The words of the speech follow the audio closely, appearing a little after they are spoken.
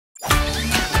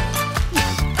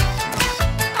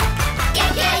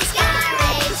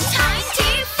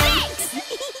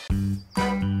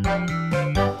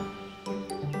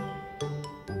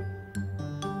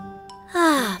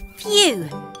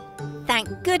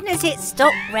goodness it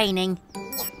stopped raining.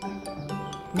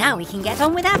 Now we can get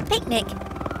on with our picnic.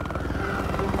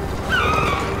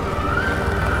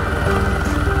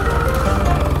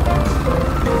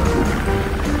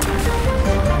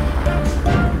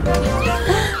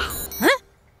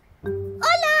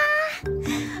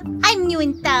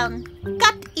 In town.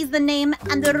 Kat is the name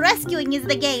and the rescuing is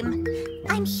the game.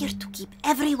 I'm here to keep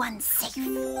everyone safe.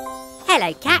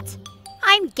 Hello, Kat.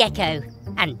 I'm Gecko,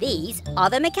 and these are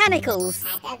the mechanicals.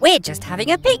 We're just having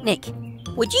a picnic.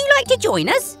 Would you like to join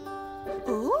us?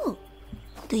 Ooh.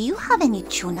 Do you have any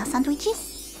tuna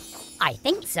sandwiches? I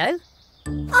think so.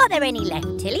 Are there any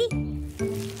left, Tilly?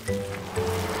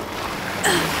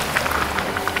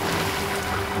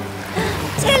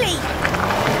 Tilly!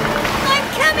 I'm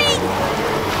coming!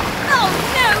 Oh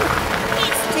no!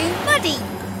 It's too muddy!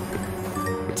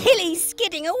 Tilly's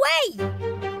skidding away!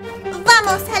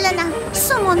 Vamos, Helena!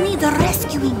 Someone needs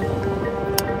rescuing!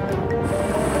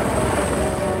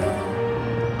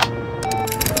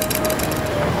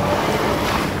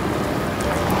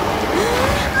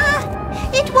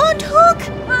 It won't hook!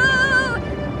 Oh!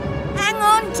 Hang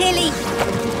on, Tilly!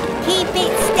 Keep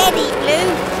it steady,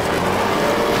 Blue!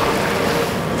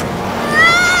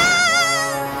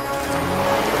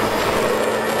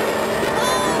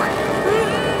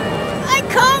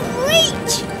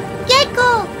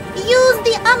 Gecko, use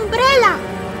the umbrella.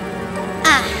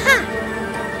 Aha!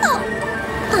 Oh.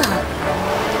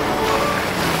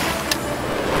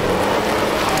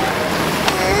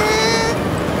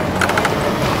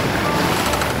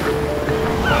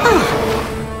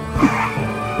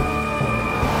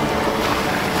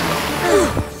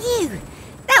 Phew!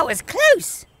 That was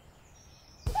close.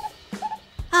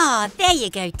 Ah, there you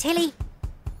go, Tilly.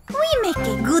 We make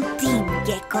a good team,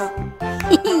 Gecko.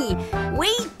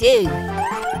 We do.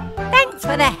 Thanks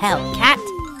for the help, Kat.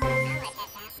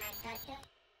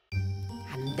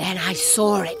 And then I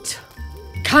saw it,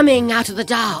 coming out of the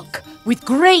dark with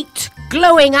great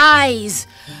glowing eyes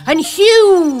and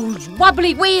huge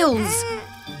wobbly wheels.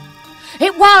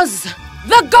 It was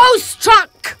the ghost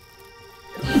truck!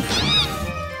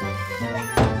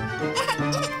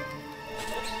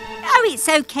 Oh, it's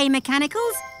okay,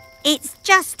 Mechanicals. It's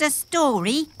just a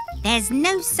story. There's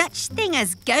no such thing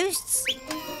as ghosts.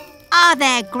 Are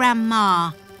there,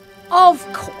 Grandma? Of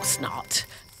course not.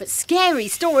 But scary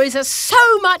stories are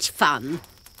so much fun.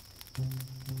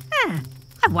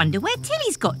 I wonder where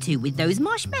Tilly's got to with those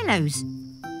marshmallows.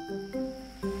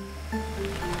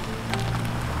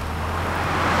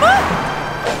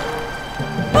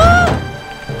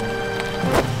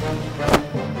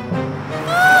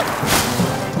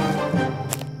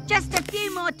 Just a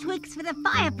few more twigs for the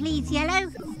fire, please,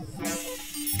 Yellow.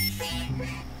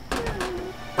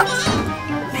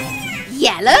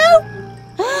 Yellow?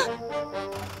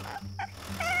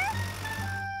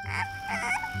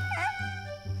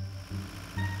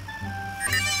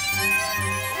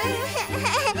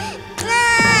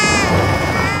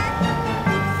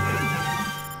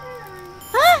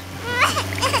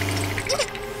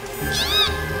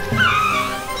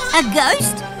 A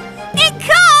ghost? It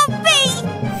can't be!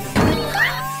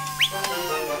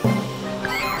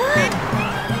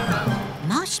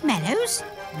 Marshmallows?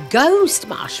 Ghost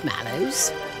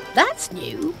marshmallows? That's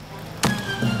new.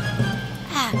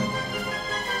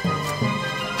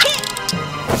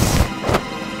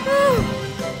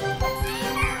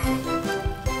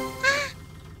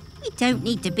 We don't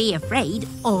need to be afraid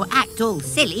or act all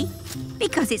silly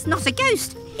because it's not a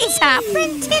ghost. It's our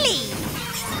friend Tilly.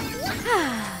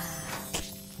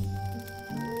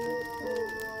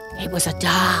 It was a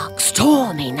dark,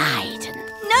 stormy night.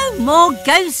 No more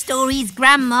ghost stories,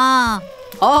 Grandma.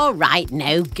 All right,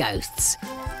 no ghosts.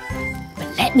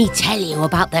 But let me tell you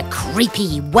about the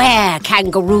creepy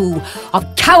were-kangaroo of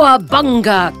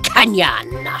Cowabunga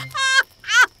Canyon.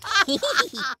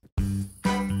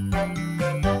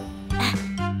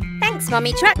 Thanks,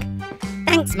 Mummy Truck.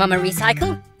 Thanks, Mama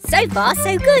Recycle. So far,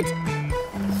 so good.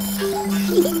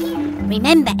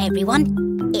 Remember,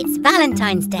 everyone, it's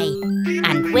Valentine's Day,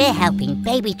 and we're helping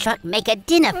Baby Truck make a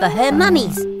dinner for her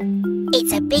mummies.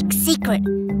 It's a big secret,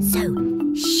 so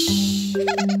shh.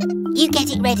 You get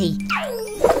it ready.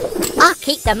 I'll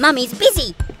keep the mummies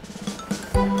busy.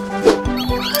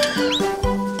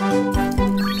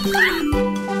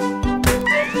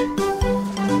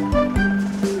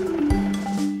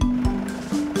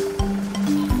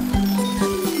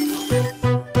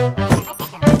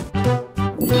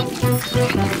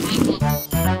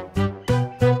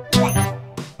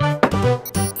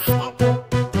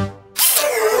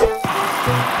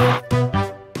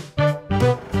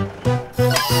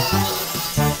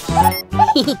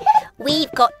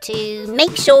 We've got to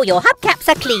Make sure your hubcaps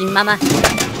are clean, Mama.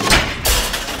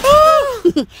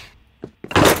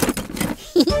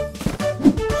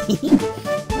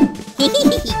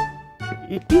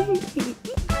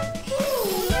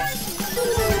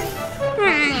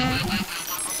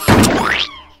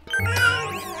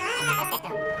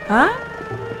 Huh?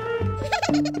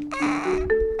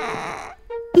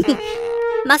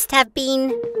 Must have been,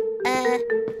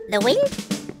 the wind?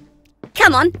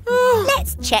 Come on,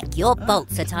 let's check your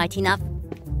bolts are tight enough.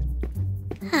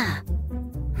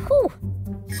 Whew.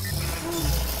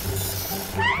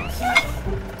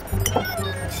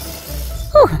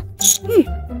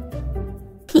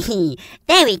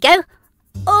 There we go.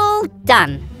 All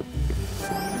done.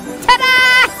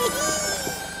 Ta-da!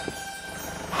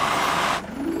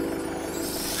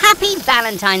 Happy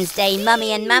Valentine's Day,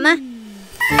 Mummy and Mama.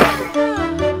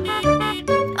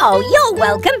 Oh, you're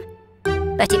welcome.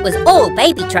 But it was all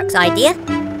Baby Truck's idea.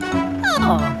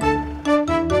 Oh.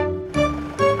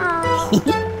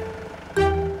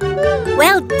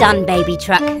 Well done, Baby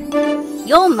Truck.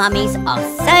 Your mummies are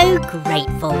so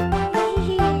grateful.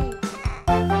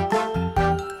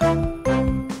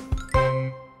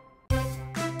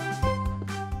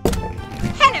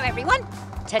 Hello, everyone.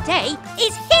 Today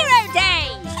is Hero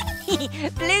Day.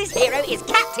 Blue's hero is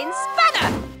Captain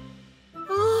Spanner.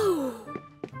 Oh,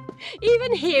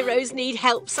 even heroes need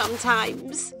help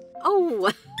sometimes.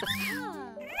 Oh.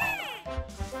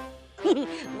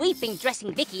 We've been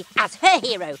dressing Vicky as her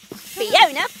hero,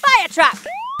 Fiona Fire Truck.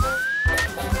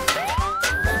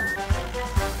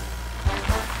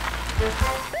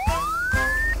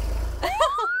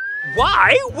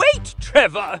 Why wait,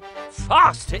 Trevor?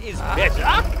 Faster is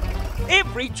better.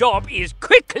 Every job is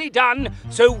quickly done,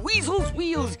 so Weasel's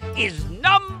Wheels is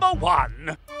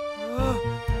 #1.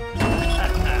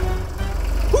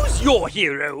 Who's your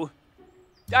hero?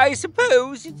 I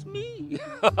suppose it's me.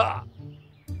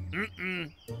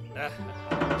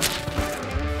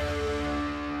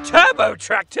 Turbo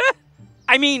Tractor?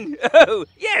 I mean, oh,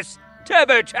 yes,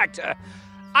 Turbo Tractor.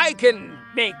 I can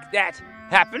make that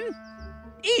happen.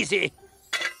 Easy.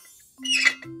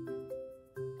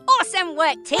 Awesome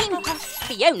work, team.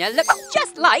 Fiona looks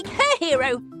just like her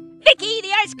hero, Vicky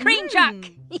the ice cream truck.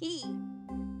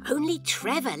 Only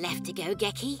Trevor left to go,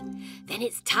 Gecky. Then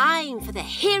it's time for the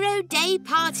Hero Day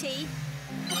party.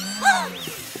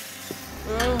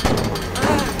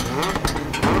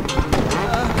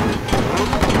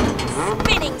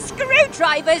 Spinning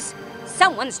screwdrivers.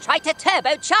 Someone's tried to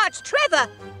turbocharge Trevor.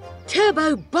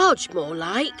 Turbo Bodge, more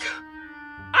like.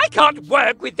 I can't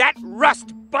work with that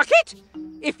rust bucket.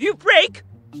 If you break,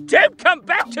 don't come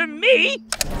back to me.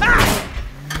 Ah!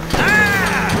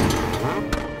 Ah!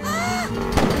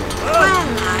 Well,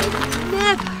 I'd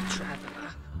never, Trevor.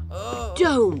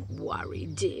 Don't worry,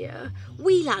 dear.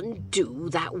 We'll undo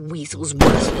that weasel's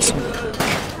worthless work.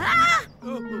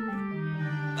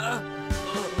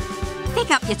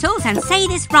 Pick up your tools and say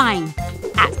this rhyme.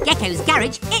 At Gecko's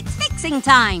Garage, it's fixing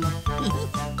time.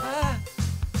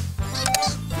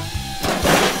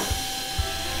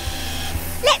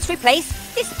 Let's replace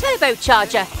this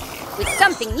turbocharger with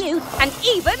something new and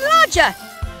even larger.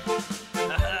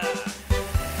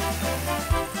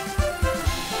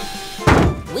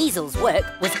 Weasel's work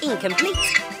was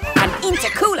incomplete. An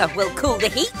intercooler will cool the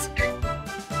heat.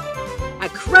 A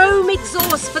chrome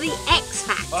exhaust for the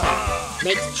X-Factor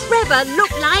makes Trevor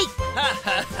look like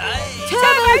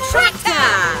Turbo Tractor.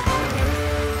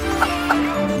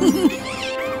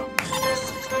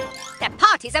 The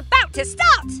party's about to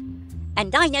start.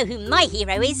 And I know who my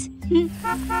hero is.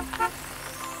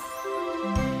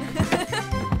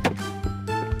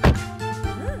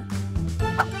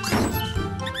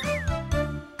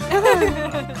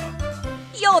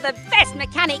 You're the best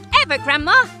mechanic ever,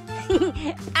 Grandma.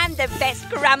 And the best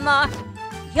Grandma.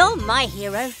 You're my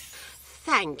hero.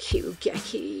 Thank you,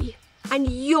 Gecky.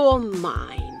 And you're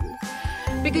mine.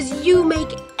 Because you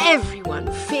make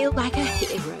everyone feel like a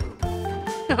hero.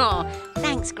 Oh,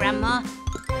 thanks, Grandma.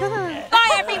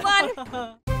 Bye, everyone.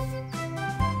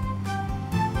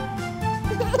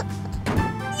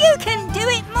 You can do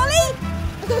it, Molly.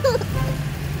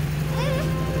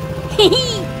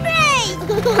 Great!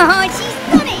 Oh, she's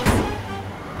got it.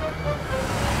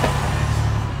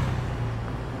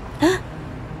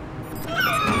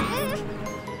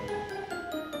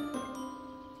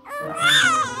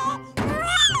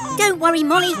 Don't worry,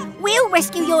 Molly. We'll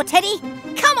rescue your teddy.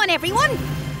 Come on, everyone.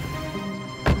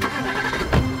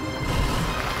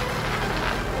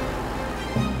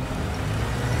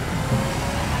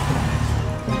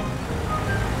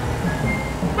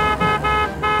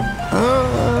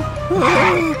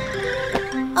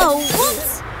 Oh,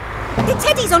 whoops! The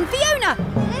teddy's on Fiona!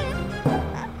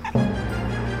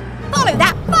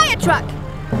 truck.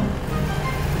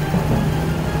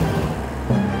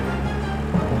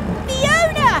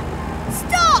 Fiona!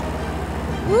 Stop!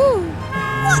 Ooh.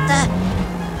 What the?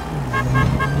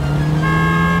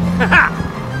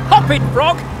 Hop it,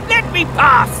 Frog! Let me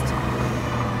past!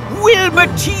 Wilma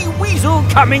T. Weasel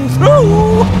coming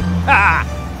through!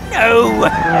 No!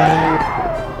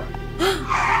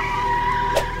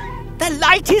 The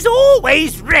light is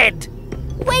always red!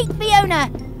 Wait,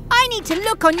 Fiona! I need to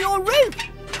look on your roof.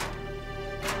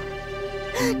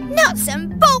 Nuts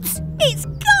and bolts! It's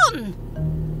gone!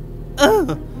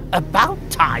 Oh, about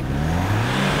time.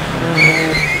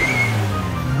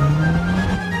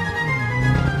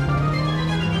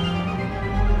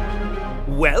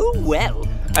 Well, well,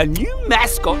 a new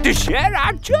mascot to share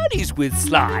our journeys with,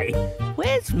 Sly.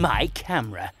 Where's my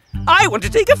camera? I want to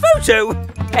take a photo.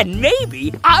 And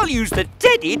maybe I'll use the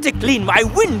teddy to clean my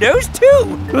windows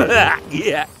too.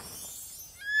 Yeah.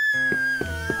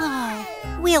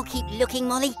 Oh, we'll keep looking,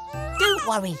 Molly. Don't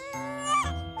worry.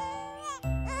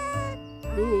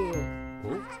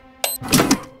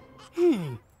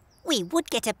 We would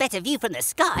get a better view from the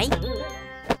sky.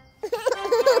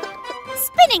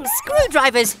 Spinning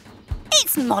screwdrivers!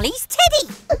 It's Molly's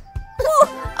teddy!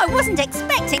 Oh, I wasn't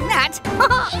expecting that.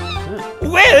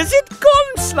 Where's it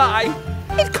gone, Sly?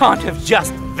 It can't have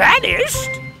just vanished.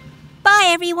 Bye,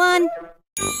 everyone.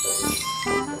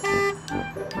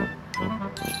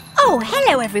 Oh,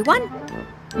 hello, everyone.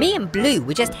 Me and Blue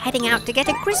were just heading out to get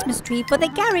a Christmas tree for the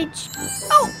garage.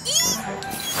 Oh,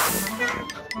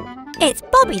 It's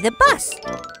Bobby the bus.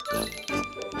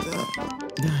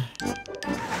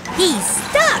 He's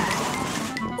stuck.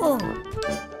 Oh.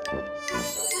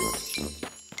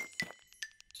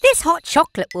 This hot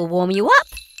chocolate will warm you up.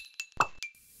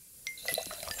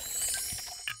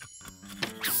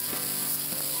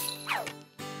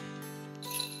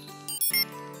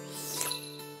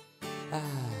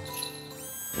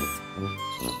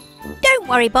 Don't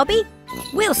worry, Bobby.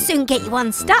 We'll soon get you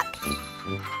unstuck.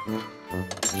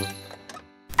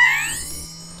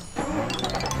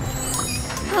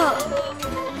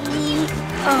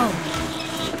 Oh.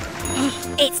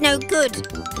 It's no good.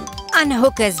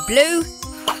 Unhook us, Blue.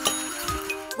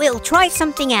 We'll try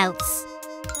something else.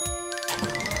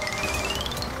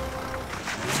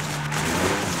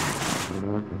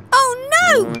 Oh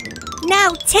no!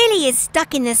 Now Tilly is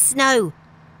stuck in the snow.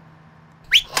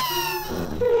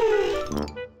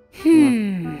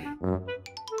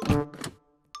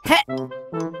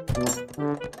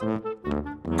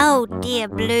 Oh dear,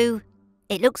 Blue.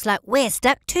 It looks like we're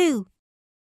stuck too.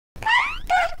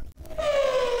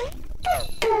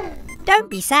 Don't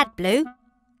be sad, Blue.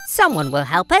 Someone will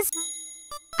help us.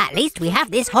 At least we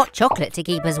have this hot chocolate to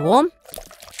keep us warm.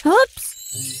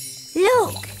 Oops!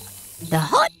 Look! The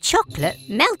hot chocolate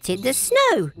melted the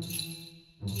snow.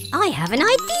 I have an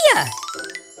idea.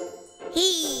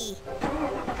 Hee!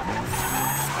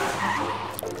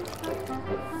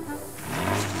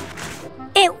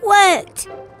 It worked!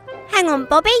 Hang on,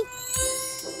 Bobby.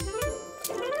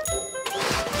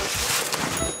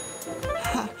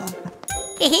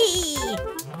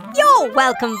 You're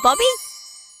welcome, Bobby.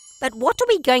 But what are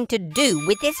we going to do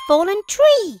with this fallen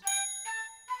tree?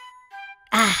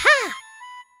 Aha!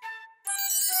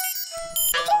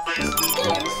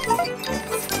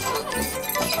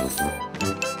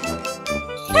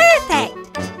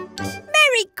 Perfect!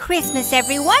 Merry Christmas,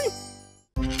 everyone!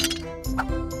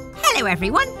 Hello,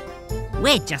 everyone.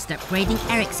 We're just upgrading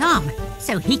Eric's arm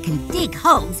so he can dig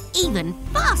holes even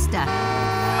faster.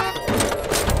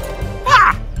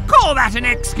 Ah! Call that an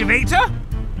excavator?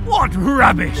 What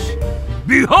rubbish!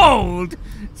 Behold,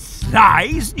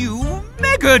 Sly's new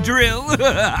mega drill.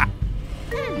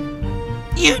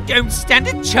 You don't stand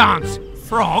a chance,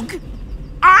 Frog.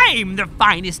 I'm the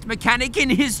finest mechanic in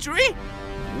history.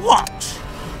 Watch.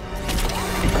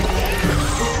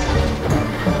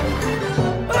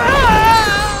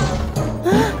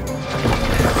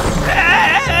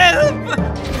 Help!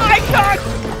 I can't!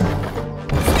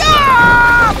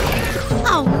 Stop!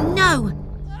 Oh no!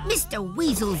 Mr.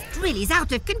 Weasel's drill is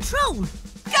out of control.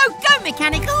 Go, go,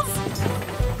 Mechanicals!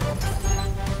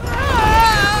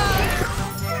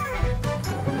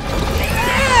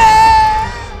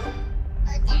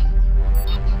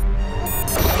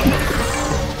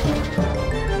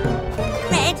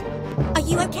 Red, are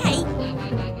you okay?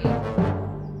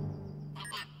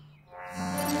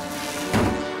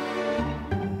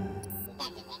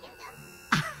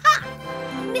 Aha!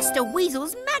 Mr.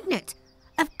 Weasel's magnet!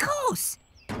 Of course!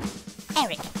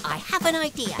 Eric, I have an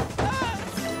idea.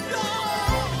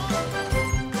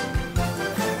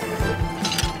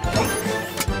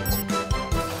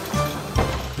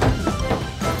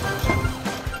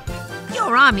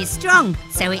 arm is strong,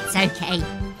 so it's okay.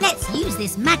 Let's use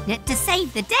this magnet to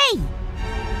save the day.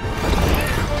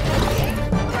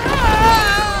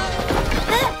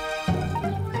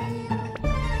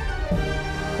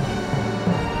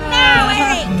 No,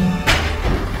 Eric!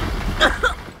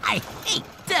 I hate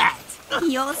that.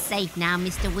 You're safe now,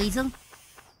 Mr. Weasel.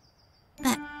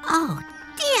 But, oh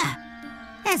dear,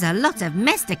 there's a lot of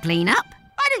mess to clean up.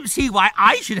 I don't see why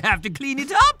I should have to clean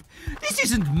it up. This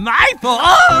isn't my fault.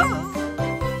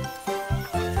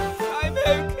 I'm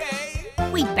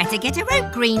okay. We'd better get a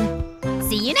rope green.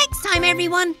 See you next time,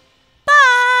 everyone.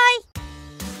 Bye!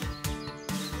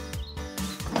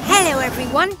 Hello,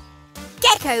 everyone.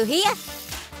 Gecko here.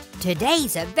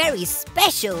 Today's a very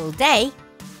special day.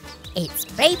 It's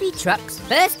Baby Truck's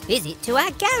first visit to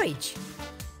our garage.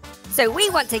 So we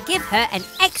want to give her an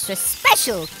extra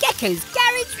special Gecko's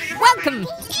Garage welcome.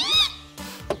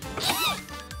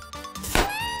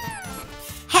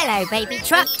 Hello, Baby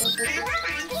Truck.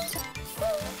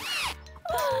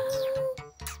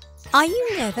 Are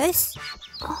you nervous?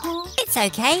 It's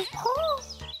okay.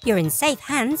 You're in safe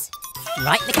hands.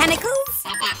 Right, mechanicals?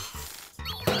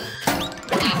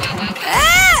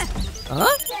 Ah!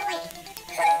 Huh?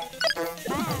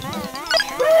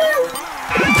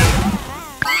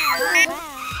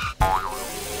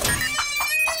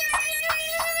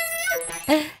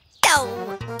 No!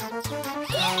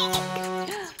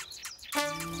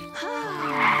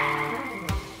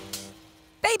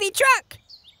 Baby Truck!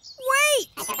 Wait!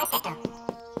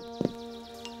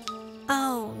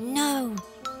 Oh no!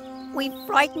 We've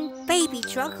frightened Baby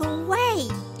Truck away!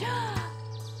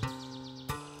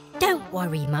 Don't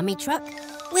worry, Mummy Truck.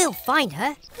 We'll find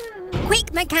her.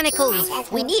 Quick, mechanicals!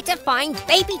 We need to find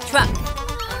Baby Truck.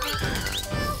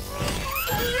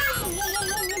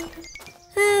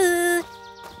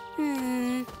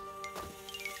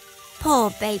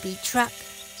 Poor Baby Truck.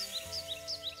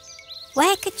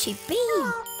 Where could she be?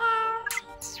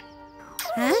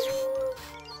 Huh?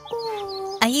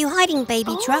 Are you hiding,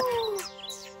 Baby Truck?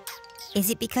 Is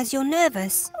it because you're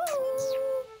nervous?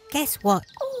 Guess what?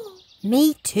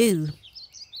 Me too.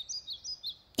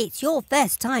 It's your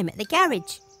first time at the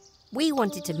garage. We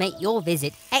wanted to make your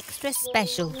visit extra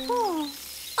special.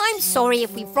 I'm sorry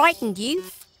if we frightened you,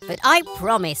 but I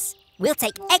promise we'll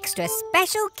take extra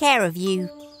special care of you.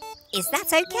 Is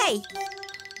that okay?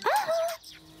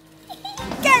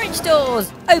 Garage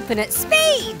doors open at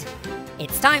speed.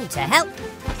 It's time to help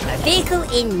a vehicle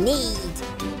in need.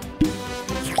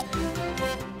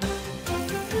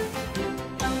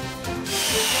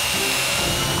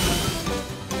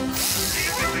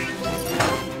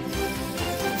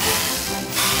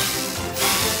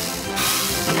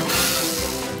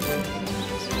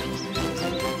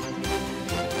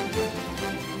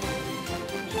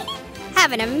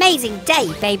 Have an amazing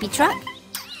day, Baby Truck.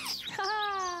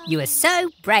 You are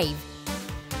so brave.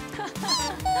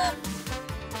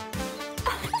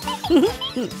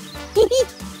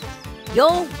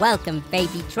 You're welcome,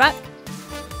 Baby Truck.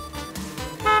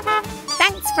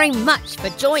 Thanks very much for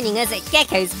joining us at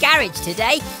Gecko's Garage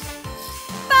today.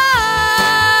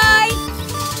 Bye!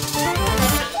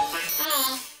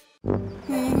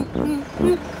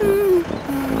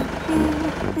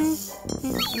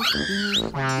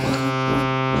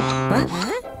 What?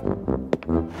 Huh?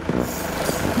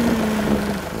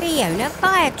 Fiona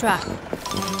fire truck.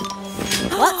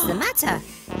 What's the matter?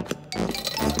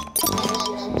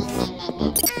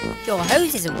 Your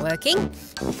hose isn't working.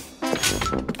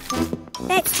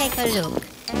 Let's take a look.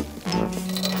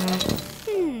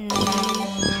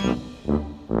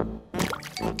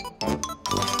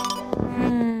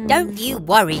 Don't you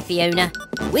worry, Fiona.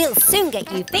 We'll soon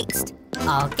get you fixed.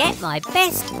 I'll get my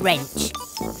best wrench.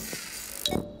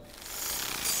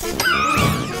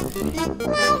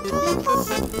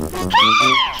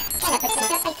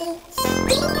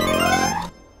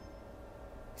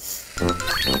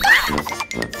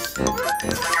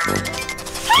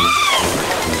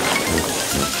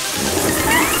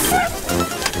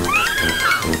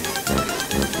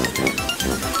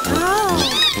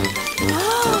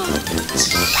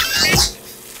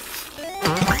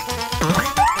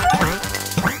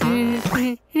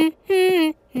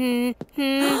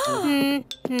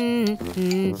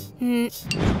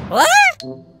 What?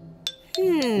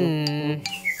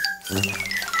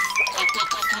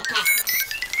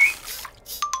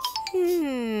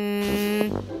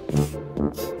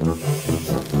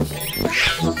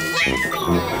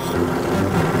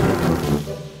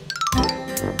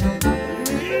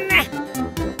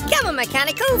 Come on,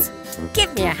 mechanicals.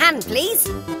 Give me a hand, please.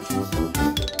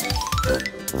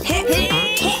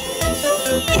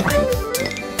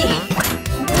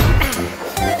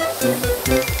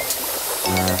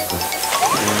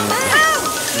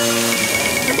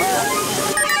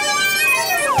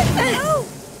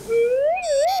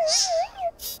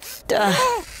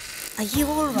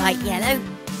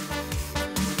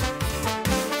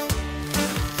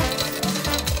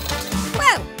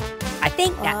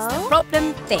 think that's the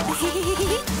problem fixed.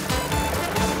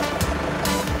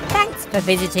 Thanks for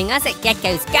visiting us at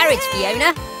Gecko's Garage,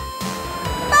 Fiona.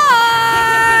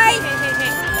 Bye!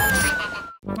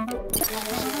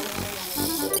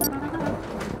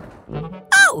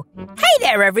 Oh, hey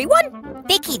there, everyone.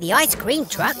 Vicky, the ice cream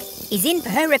truck, is in for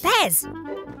her repairs.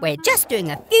 We're just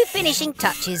doing a few finishing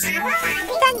touches.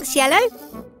 Thanks, Yellow.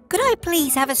 Could I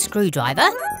please have a screwdriver?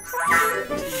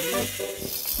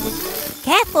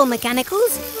 Careful,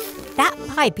 Mechanicals. That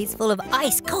pipe is full of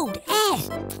ice-cold air.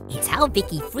 It's how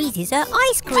Vicky freezes her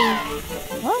ice cream.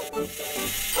 What?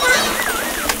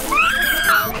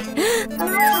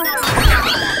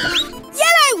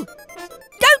 Yellow!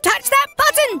 Don't touch that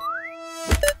button!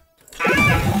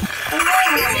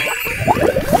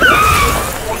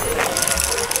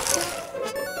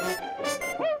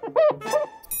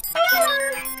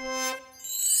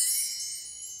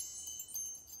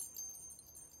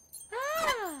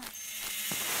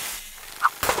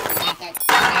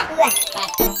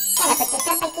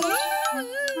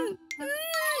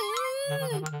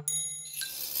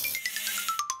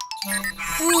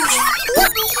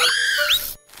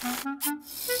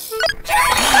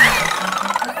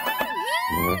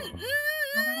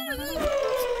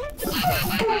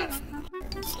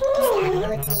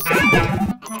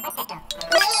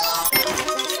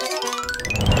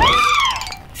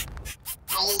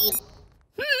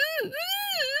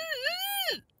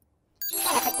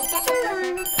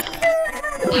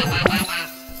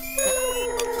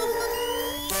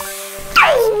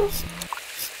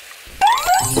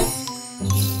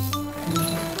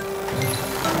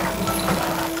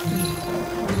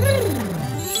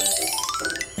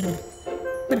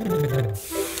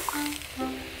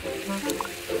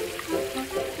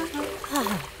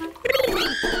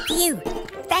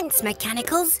 Thanks,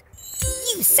 Mechanicals.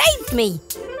 You saved me.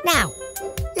 Now,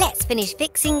 let's finish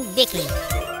fixing Vicky.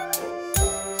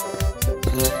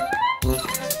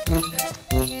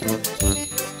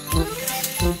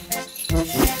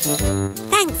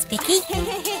 Thanks, Vicky.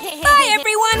 Bye,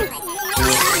 everyone.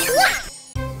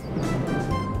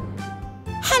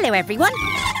 Hello, everyone.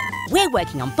 We're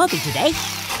working on Bobby today.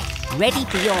 Ready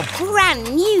for your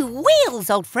brand new wheels,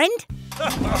 old friend.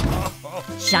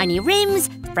 Shiny rims,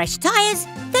 fresh tyres,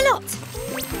 the lot.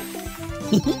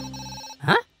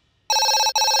 Huh?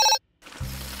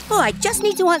 Oh, I just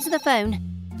need to answer the phone.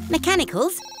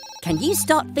 Mechanicals, can you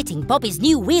start fitting Bobby's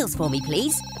new wheels for me,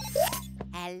 please?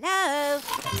 Hello,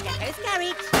 Gecko's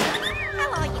Garage.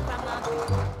 How are you, Grandma?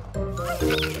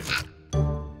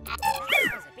 That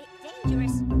was a bit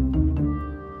dangerous.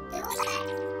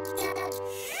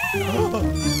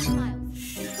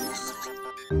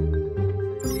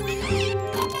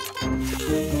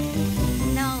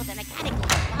 No, the mechanical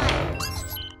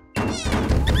is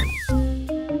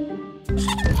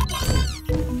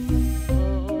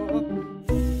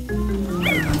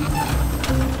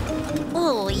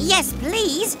Oh, yes,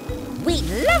 please. We'd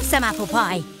love some apple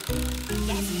pie.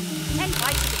 Yes, 10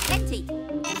 bites would be plenty.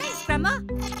 Thanks, Grandma.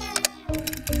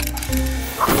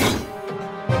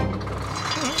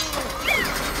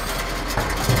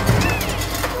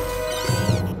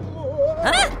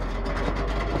 Huh?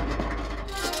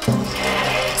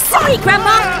 Sorry,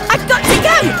 Grandma! I've got to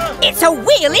go! It's a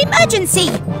wheel emergency!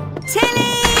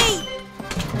 Tilly!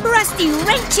 Rusty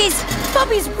wrenches!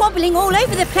 Bobby's wobbling all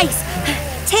over the place.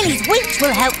 Tilly's winch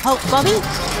will help halt Bobby.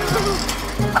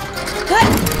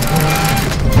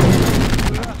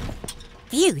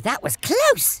 Phew, that was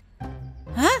close.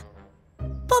 Huh?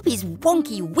 Bobby's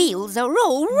wonky wheels are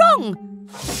all wrong.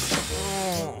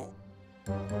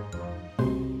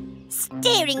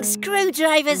 Steering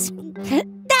screwdrivers.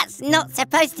 That's not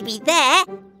supposed to be there.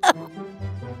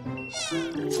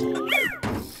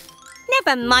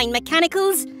 Never mind,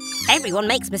 Mechanicals. Everyone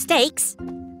makes mistakes.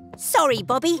 Sorry,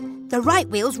 Bobby. The right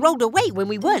wheels rolled away when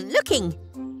we weren't looking.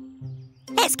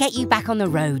 Let's get you back on the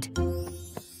road.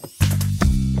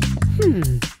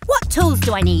 What tools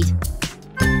do I need?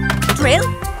 Drill?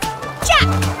 Jack!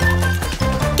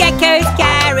 Gecko's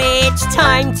Garage,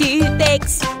 time to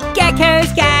fix.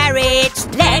 Gecko's Garage,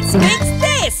 let's fix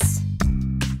this!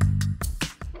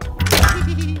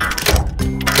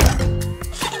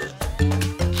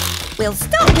 We'll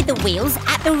start with the wheels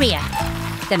at the rear.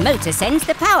 The motor sends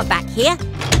the power back here.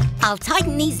 I'll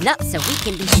tighten these nuts so we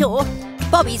can be sure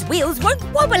Bobby's wheels won't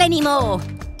wobble anymore.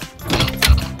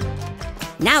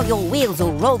 Now your wheels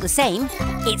all roll the same,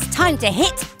 it's time to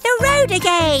hit the road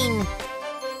again.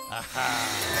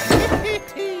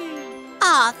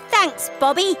 Ah, thanks,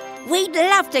 Bobby. We'd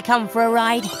love to come for a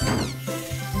ride.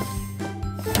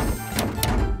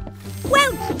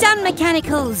 Well done,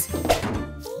 Mechanicals.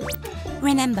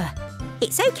 Remember,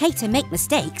 It's okay to make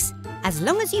mistakes as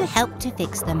long as you help to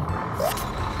fix them.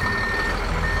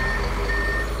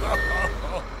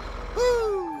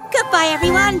 Goodbye,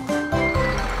 everyone.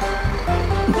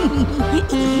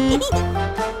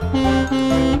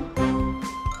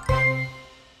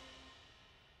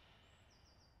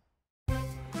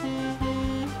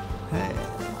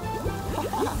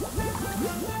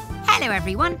 Hello,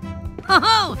 everyone.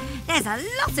 Oh, there's a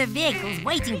lot of vehicles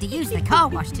waiting to use the car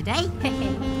wash today.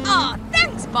 Oh,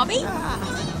 thanks, Bobby.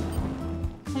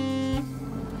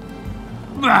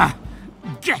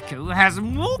 Gecko has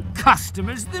more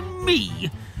customers than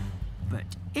me. But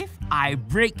if I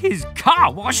break his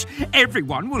car wash,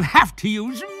 everyone will have to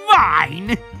use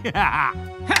mine.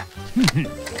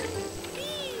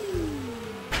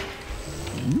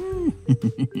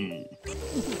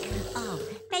 Oh,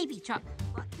 baby truck,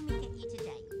 what can we get you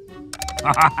today?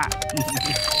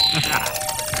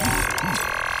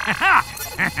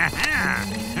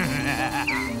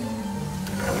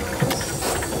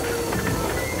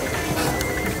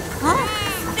 Oh,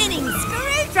 spinning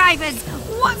screwdrivers!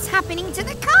 What's happening to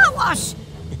the car wash?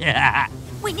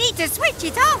 We need to switch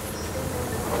it off.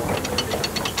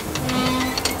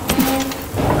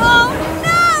 Oh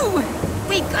no!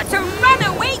 We've got a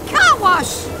runaway car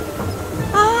wash.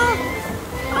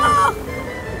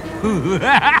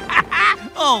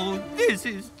 Oh, this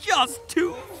is just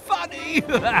too funny.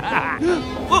 Good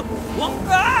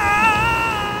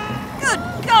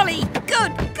golly,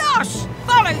 good gosh!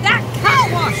 Follow that car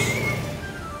wash!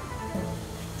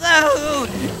 Oh,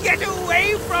 get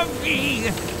away from me!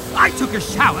 I took a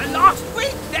shower last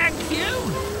week, thank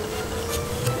you!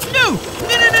 No!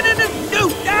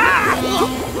 No!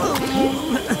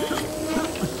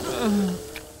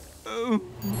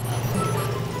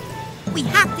 We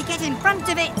have to get in front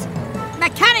of it!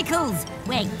 Mechanicals,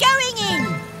 we're going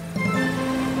in!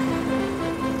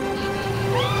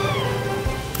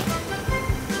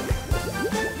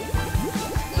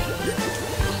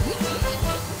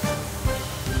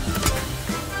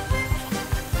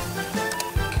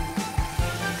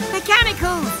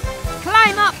 Mechanicals,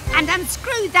 climb up and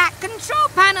unscrew that control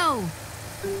panel!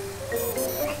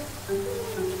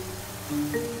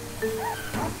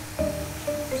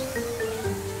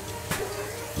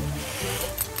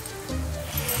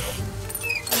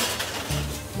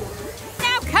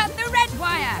 Now cut the red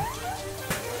wire!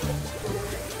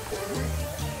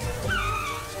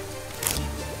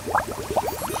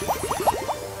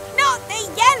 Not the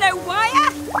yellow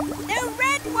wire! The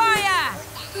red wire!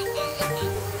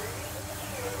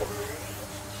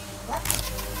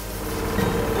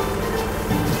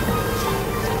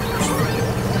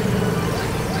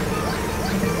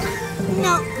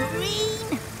 Not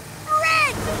green,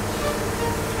 red!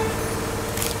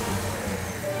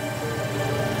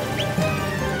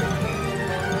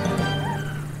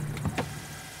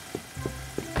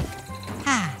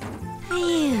 Ah,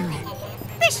 phew.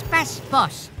 Bish bash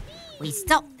bosh. We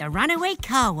stopped the runaway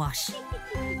car wash.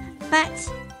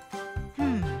 But,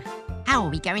 how are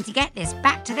we going to get this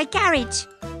back to the garage?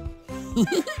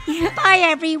 Bye,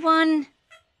 everyone.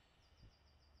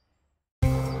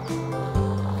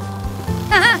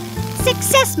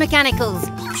 Success, Mechanicals!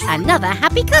 Another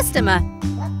happy customer.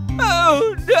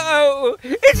 Oh no!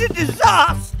 It's a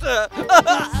disaster!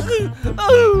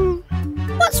 Oh.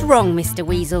 What's wrong, Mr.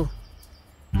 Weasel?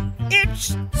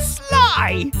 It's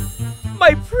Sly!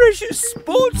 My precious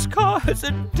sports car has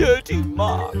a dirty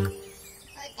mark.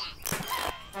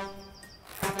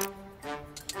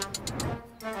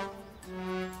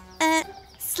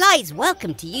 Sly's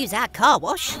welcome to use our car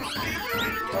wash.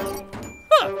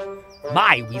 Huh.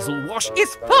 My Weasel wash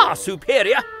is far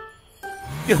superior.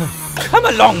 Come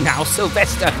along now,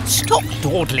 Sylvester. Stop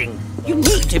dawdling. You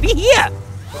need to be here.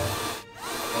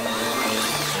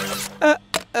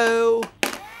 Uh-oh.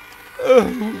 Oh,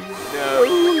 no.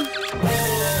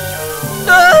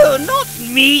 No, not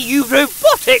me, you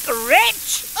robotic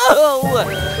wretch. Oh.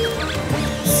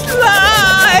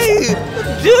 Sly!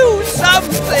 Do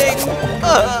something.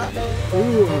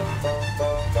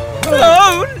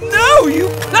 Oh, no, you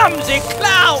clumsy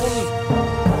clown!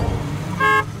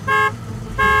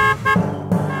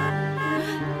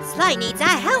 Sly needs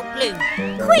our help, Blue.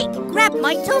 Quick, grab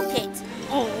my toolkit.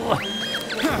 Oh.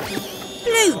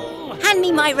 Blue, hand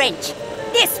me my wrench.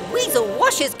 This Weasel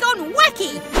wash has gone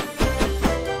wacky.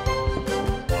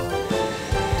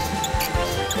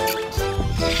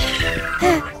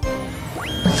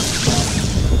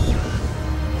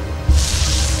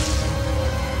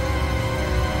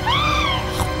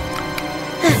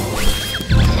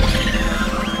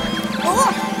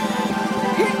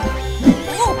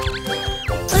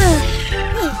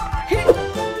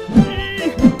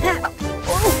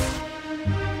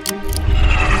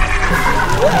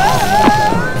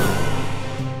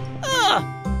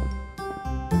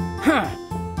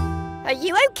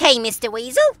 Mr.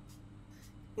 Weasel.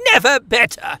 Never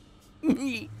better.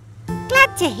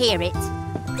 Glad to hear it.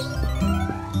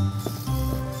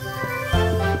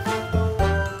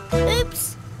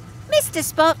 Oops, missed a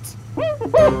spot.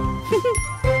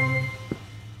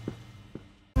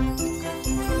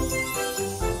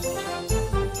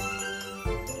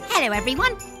 Hello,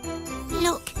 everyone.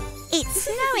 Look, it's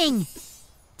snowing.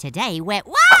 Today we're...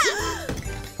 Whoa!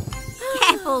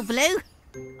 Careful, Blue.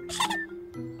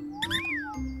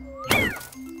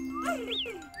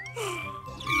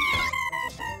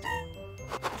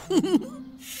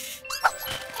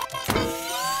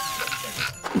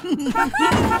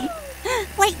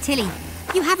 Wait, Tilly.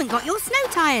 You haven't got your snow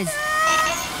tyres.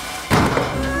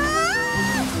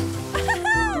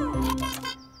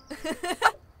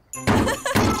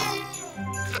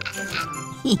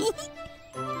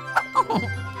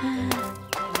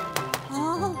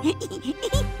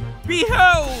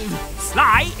 Behold!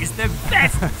 Sly is the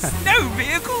best snow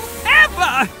vehicle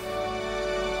ever!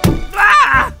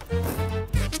 Ah!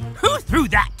 Who threw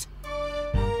that?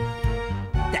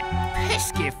 That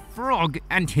pesky frog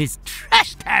and his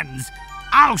trash cans!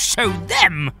 I'll show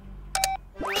them!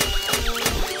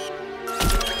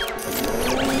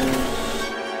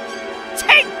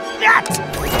 Take that!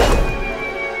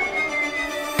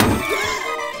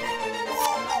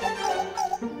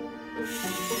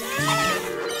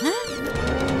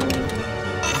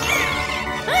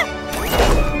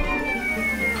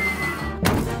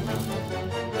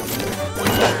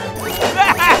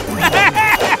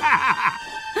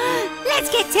 Let's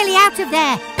get Tilly out of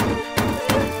there.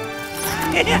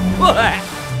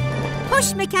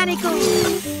 Push mechanicals.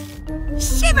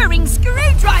 Shivering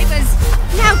screwdrivers.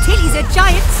 Now Tilly's a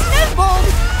giant snowball.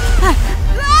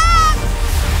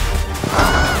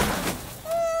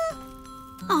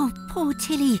 Oh, poor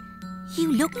Tilly.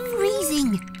 You look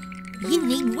freezing. You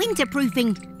need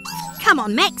winterproofing. Come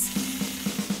on,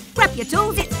 Mechs. Grab your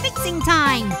tools, it's fixing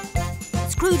time.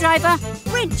 Screwdriver,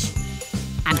 wrench.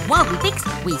 And while we fix,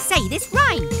 we say this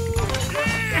rhyme.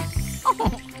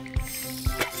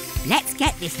 Let's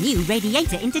get this new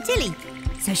radiator into Tilly,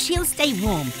 so she'll stay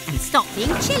warm and stop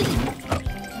being chilly.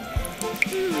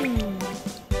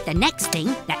 The next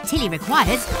thing that Tilly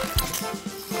requires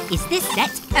is this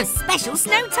set of special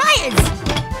snow tyres.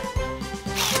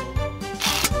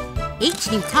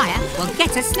 Each new tyre will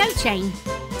get a snow chain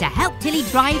to help Tilly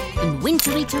drive in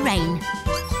wintry terrain.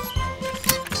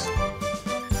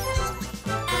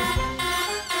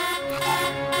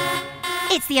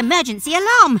 It's the emergency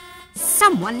alarm.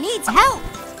 Someone needs help.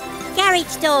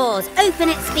 Garage doors, open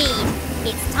at speed.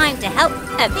 It's time to help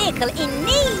a vehicle in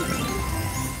need.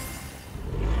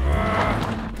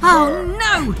 Oh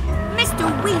no! Mr.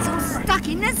 Weasel's stuck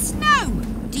in the snow.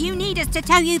 Do you need us to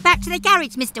tow you back to the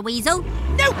garage, Mr. Weasel?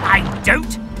 No, I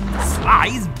don't.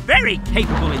 Sly's very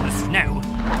capable in the snow.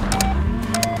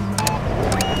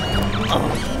 Oh.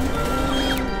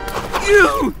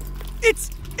 Ew! It's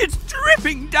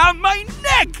dripping down my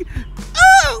neck!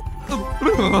 Oh!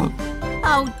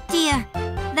 Oh dear,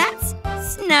 that's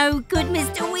no good,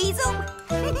 Mr. Weasel.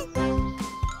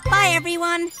 Bye,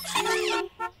 everyone.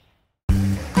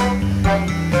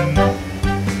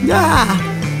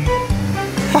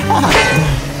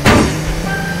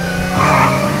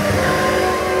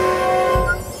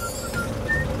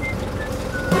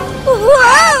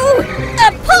 Whoa!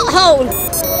 A pothole!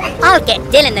 I'll get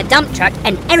Dylan the dump truck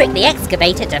and Eric the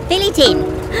excavator to fill it in.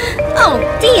 Oh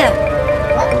dear!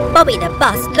 Bobby the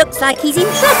bus looks like he's in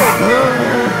trouble.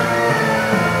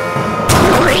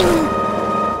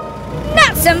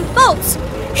 Nuts and bolts!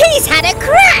 He's had a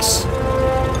crash!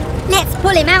 Let's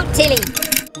pull him out, Tilly.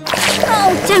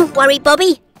 Oh, don't worry,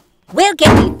 Bobby. We'll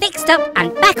get him fixed up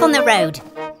and back on the road.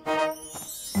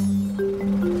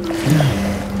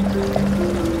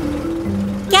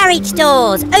 Garage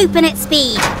doors, open at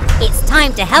speed. It's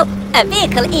time to help a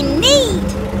vehicle in need.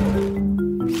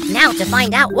 Now to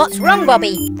find out what's wrong,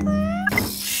 Bobby.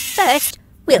 First,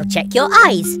 we'll check your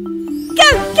eyes.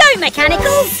 Go, go,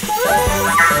 mechanicals!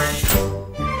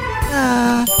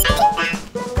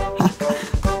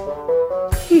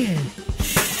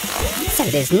 So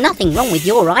there's nothing wrong with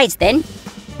your eyes then.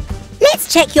 Let's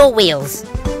check your wheels.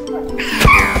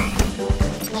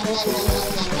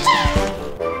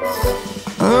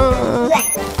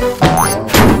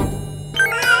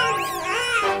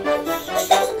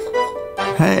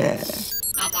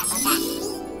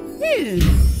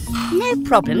 No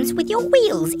problems with your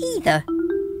wheels either.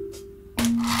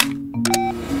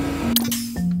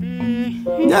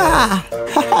 Aha!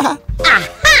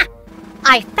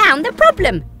 I found the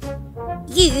problem.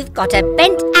 You've got a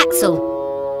bent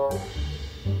axle.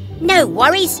 No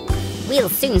worries. We'll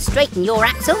soon straighten your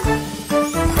axle.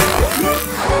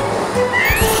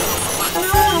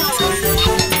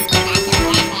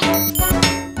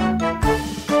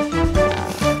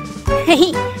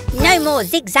 No more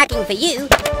zigzagging for you.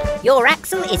 Your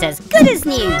axle is as good as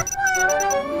new.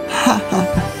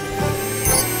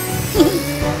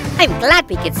 I'm glad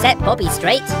we could set Bobby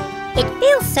straight. It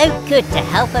feels so good to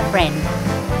help a friend.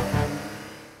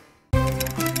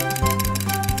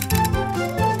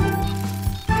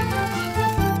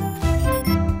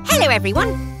 Hello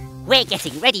everyone. We're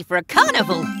getting ready for a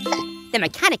carnival. The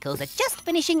mechanicals are just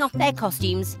finishing off their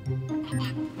costumes.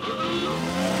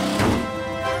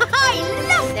 I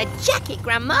love the jacket,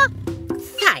 Grandma.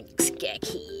 Thanks,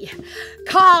 Gecky.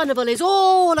 Carnival is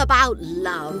all about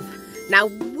love. Now,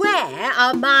 where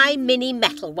are my mini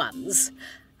metal ones?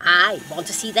 I want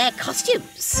to see their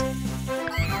costumes.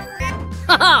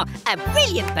 A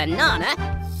brilliant banana.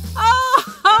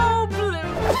 Oh,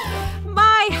 Blue,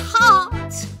 my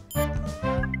heart.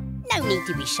 No need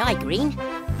to be shy, Green.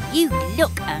 You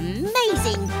look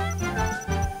amazing.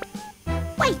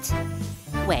 Wait,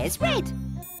 where's Red?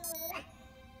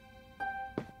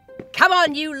 Come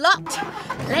on, you lot.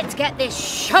 Let's get this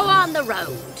show on the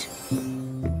road.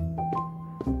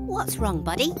 What's wrong,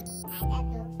 buddy?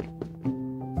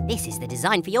 This is the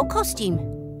design for your costume.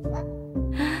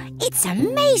 It's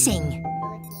amazing.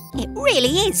 It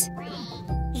really is.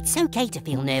 It's okay to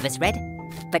feel nervous, Red,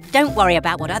 but don't worry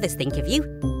about what others think of you.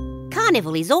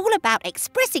 Carnival is all about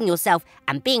expressing yourself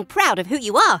and being proud of who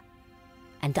you are.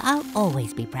 And I'll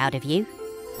always be proud of you.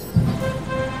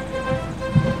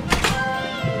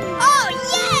 Oh,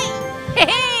 yay!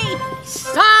 Hey,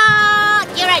 start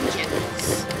your engines.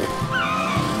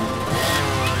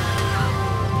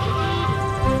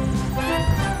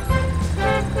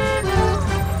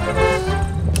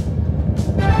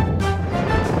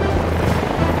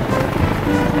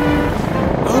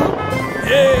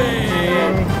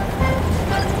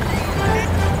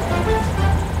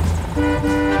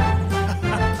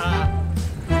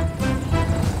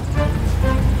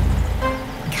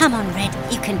 Come on, Red,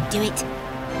 you can do it.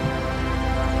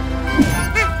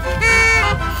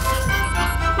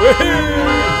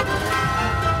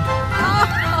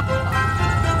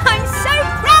 I'm so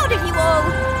proud of you all.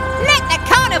 Let the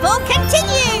carnival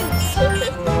continue.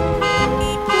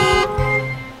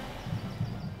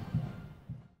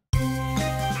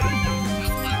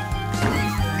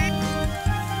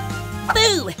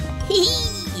 Boo!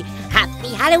 Hee-hee!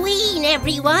 Happy Halloween,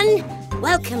 everyone!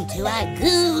 Welcome to our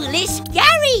ghoulish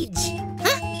garage!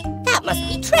 Huh? That must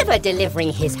be Trevor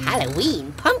delivering his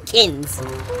Halloween pumpkins.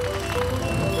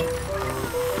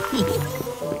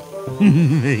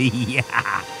 Yeah.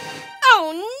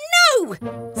 Oh no!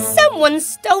 Someone's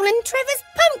stolen Trevor's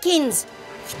pumpkins!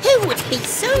 Who would be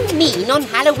so mean on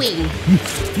Halloween?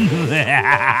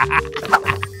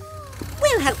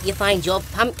 We'll help you find your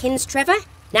pumpkins, Trevor.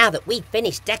 Now that we've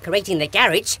finished decorating the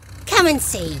garage, come and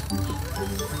see.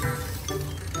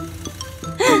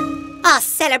 Our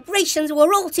celebrations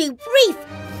were all too brief.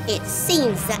 It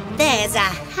seems that there's a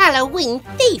Halloween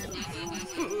thief.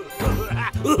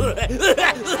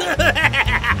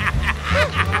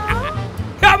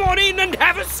 Come on in and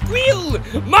have a squeal!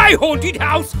 My haunted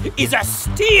house is a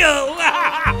steal!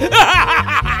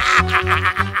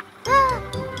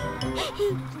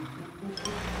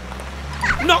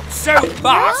 Not so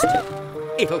fast!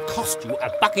 It'll cost you a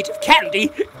bucket of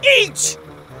candy each!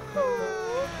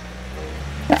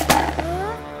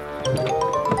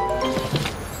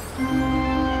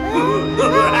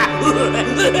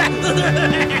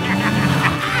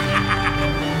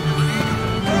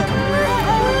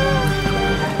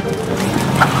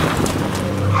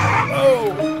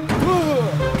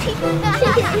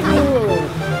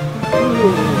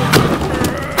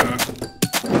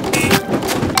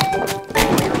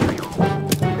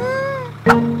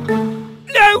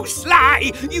 No,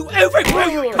 Sly! You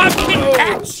overgrown pumpkin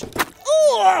patch!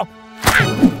 Oh!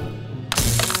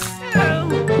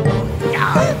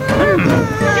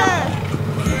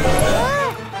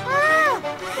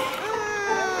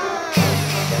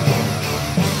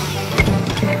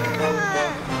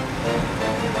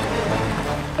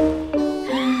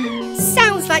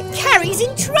 Sounds like Carrie's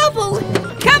in trouble.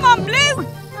 Come on, Blue.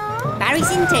 Barry's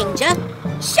in danger.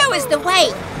 Show us the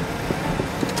way.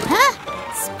 Huh?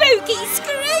 Spooky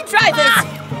screwdrivers.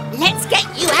 Let's get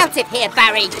you out of here,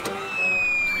 Barry.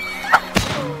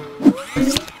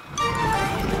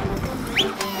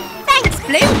 Thanks,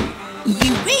 Blue.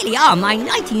 You really are my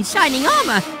knight in shining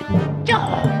armour. Go,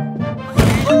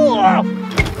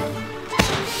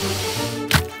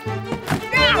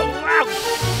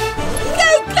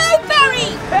 Barry!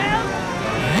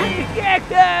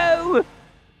 Gecko!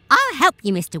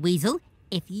 you, Mr. Weasel,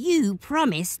 if you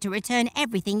promise to return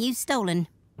everything you've stolen.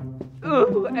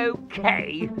 Oh,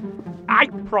 okay. I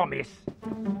promise.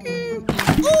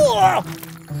 Oh!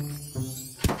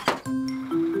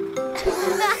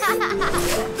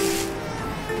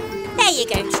 There you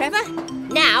go, Trevor.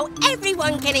 Now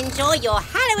everyone can enjoy your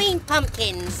Halloween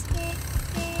pumpkins.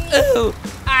 Oh,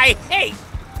 I hate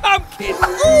pumpkins.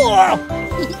 Oh!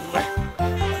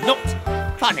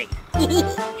 Not funny.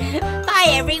 Bye,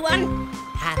 everyone.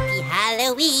 Happy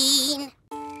Halloween.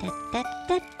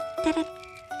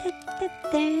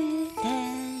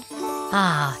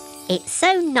 Ah, it's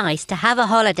so nice to have a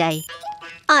holiday.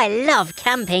 I love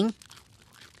camping.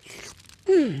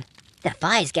 The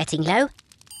fire's getting low.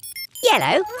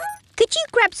 Yellow, could you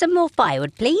grab some more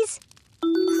firewood, please?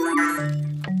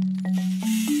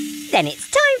 Then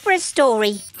it's time for a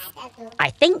story.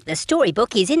 I think the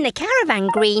storybook is in the caravan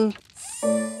green.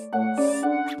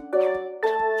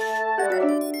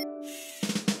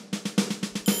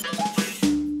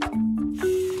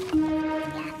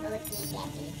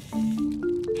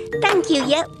 Thank you,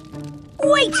 Yep.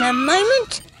 Wait a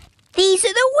moment. These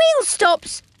are the wheel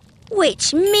stops,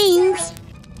 which means...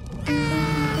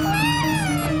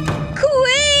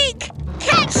 Quick!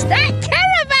 Catch that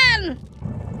caravan!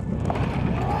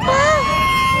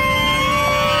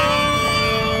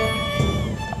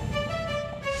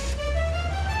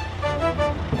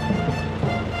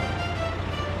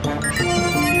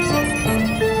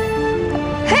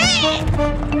 Hey!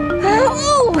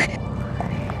 Oh!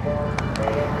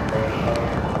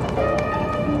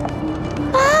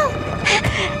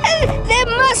 There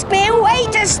must be a way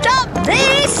to stop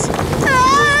this!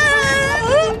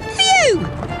 Phew!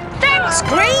 Thanks,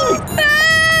 Green!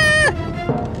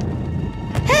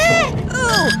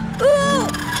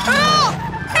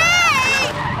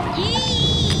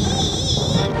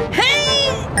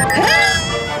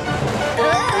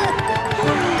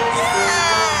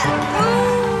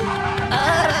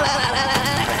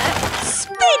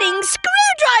 Spinning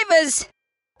screwdrivers!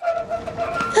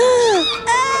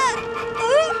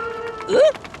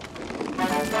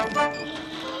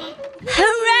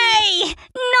 Hooray!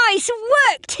 Nice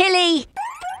work, Tilly!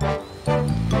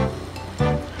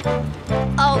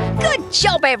 Oh, good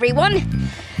job, everyone!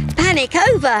 Panic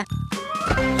over!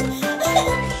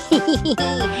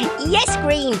 Yes,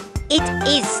 Green, it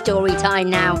is story time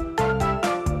now.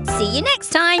 See you next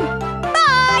time.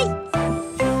 Bye!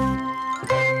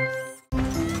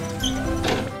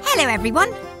 Hello,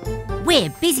 everyone. We're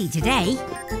busy today.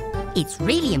 It's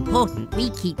really important we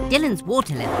keep Dylan's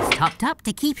water levels topped up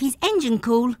to keep his engine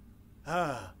cool.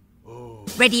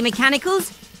 Ready,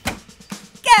 mechanicals?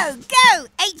 Go, go,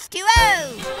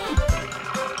 H2O!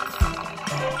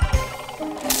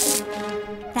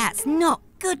 That's not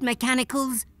good,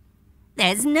 mechanicals.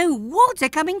 There's no water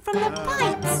coming from the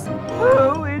pipes.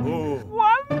 Oh, it's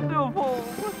wonderful.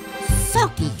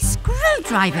 Soggy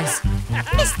screwdrivers.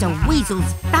 Mr.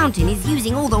 Weasel's fountain is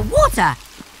using all the water.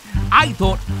 I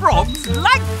thought frogs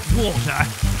liked water.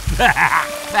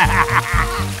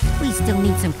 We still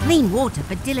need some clean water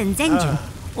for Dylan's engine,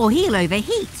 or he'll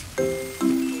overheat.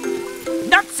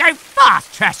 Not so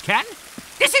fast, trash can.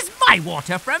 This is my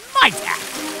water from my tap.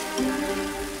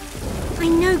 I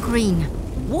know, Green.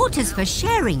 Water's for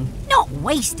sharing, not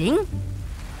wasting.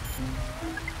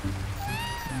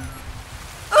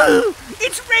 Oh,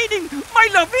 it's raining. My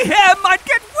lovely hair might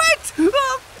get wet.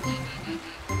 Oh.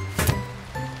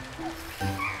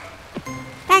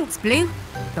 Thanks, Blue.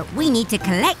 But we need to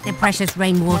collect the precious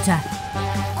rainwater.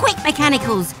 Quick,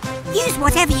 mechanicals! Use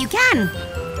whatever you can!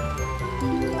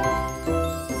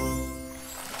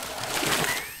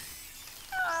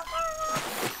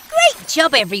 Great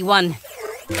job, everyone!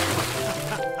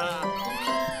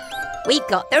 We've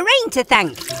got the rain to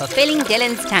thank for filling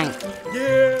Dylan's tank.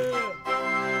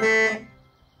 Yeah!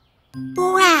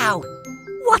 Wow!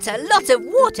 What a lot of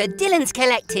water Dylan's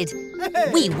collected.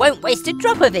 We won't waste a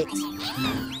drop of it.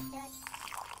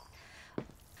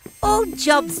 All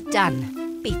jobs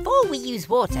done. Before we use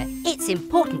water, it's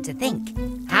important to think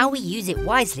how we use it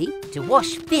wisely to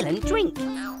wash, fill and drink.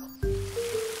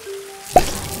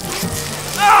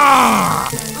 Ah!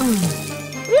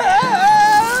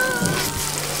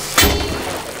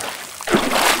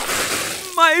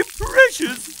 My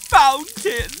precious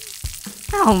fountain!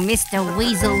 Oh, Mr.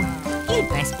 Weasel, you'd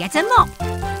best get a mop.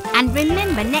 And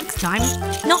remember next time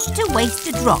not to waste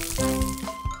a drop.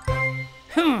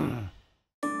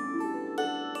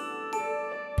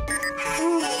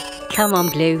 Come on,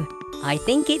 Blue. I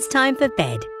think it's time for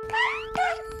bed.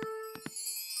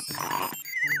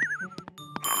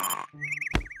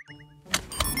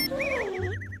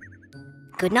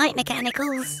 Good night,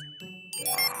 mechanicals.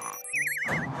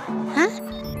 Huh?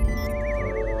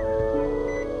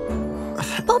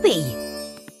 Bobby,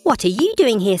 what are you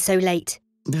doing here so late?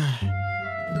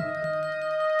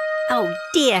 Oh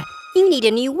dear, you need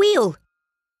a new wheel.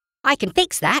 I can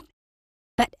fix that,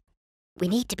 but we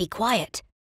need to be quiet.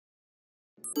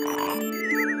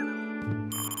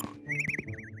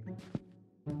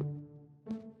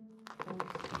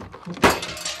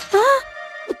 Ah!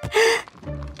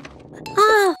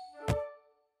 Ah!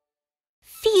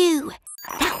 Phew,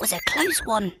 that was a close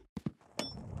one.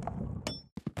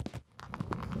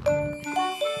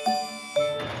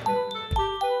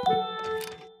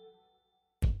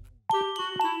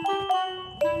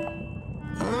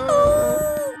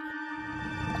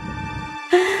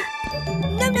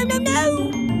 No, no, no,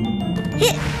 no!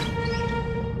 Hit!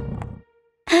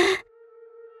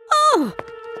 Oh!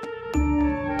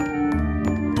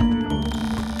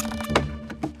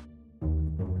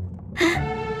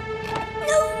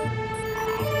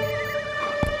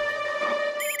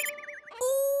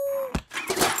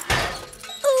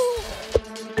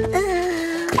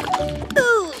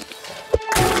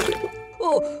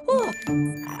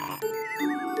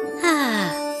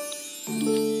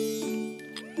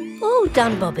 All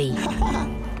done, Bobby.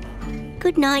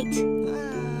 Good night.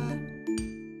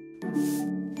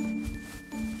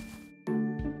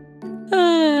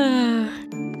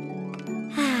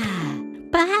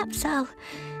 Perhaps I'll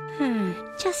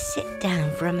just sit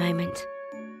down for a moment.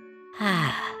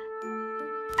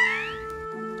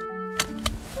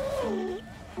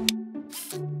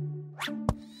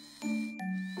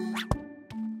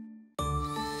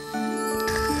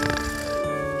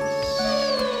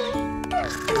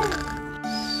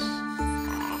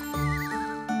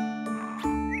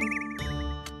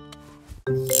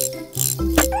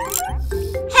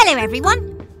 Hello,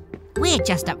 everyone. We're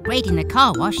just upgrading the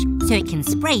car wash so it can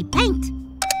spray paint.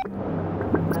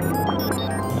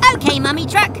 OK, Mummy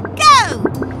Truck, go!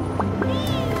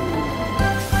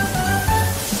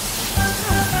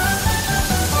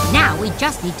 Now we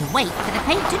just need to wait for the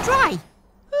paint to dry.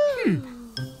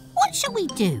 What shall we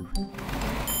do?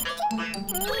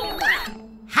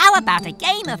 How about a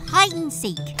game of hide and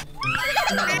seek?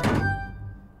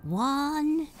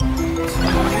 1, 2, 3,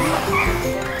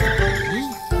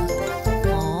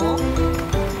 4,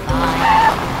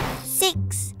 5,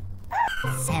 6,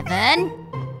 7,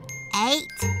 8,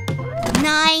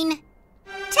 9,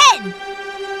 10.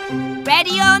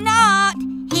 Ready or not,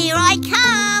 here I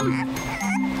come.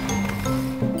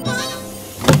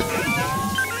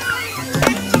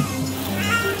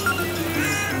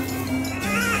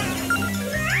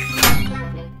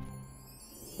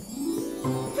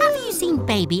 Have you seen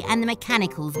Baby and the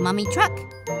Mechanicals, Mummy Truck?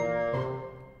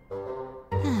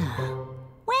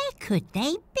 Where could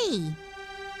they be?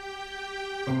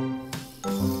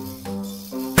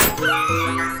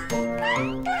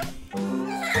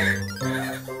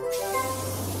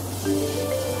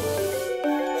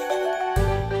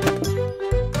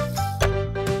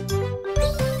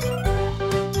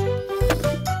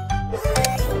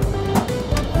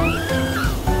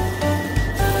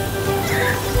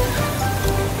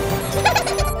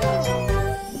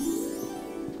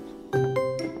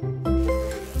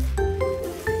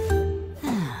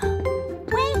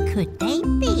 Could they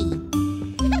be?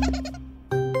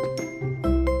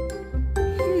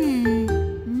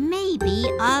 Maybe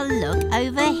I'll look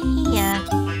over here.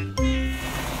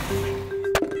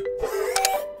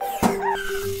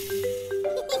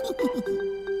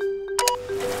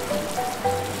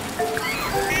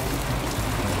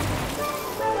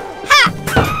 Ha!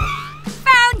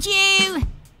 Found you!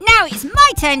 Now it's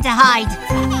my turn to hide.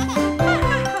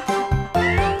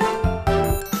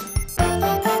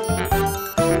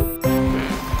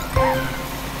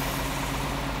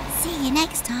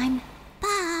 Next time.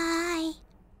 Bye.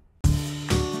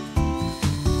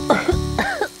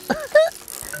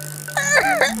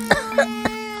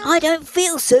 I don't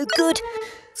feel so good.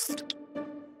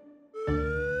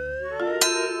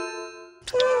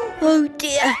 Oh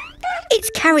dear, it's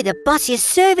carried the busiest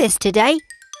service today.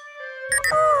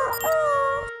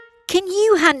 Can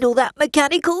you handle that,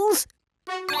 Mechanicals?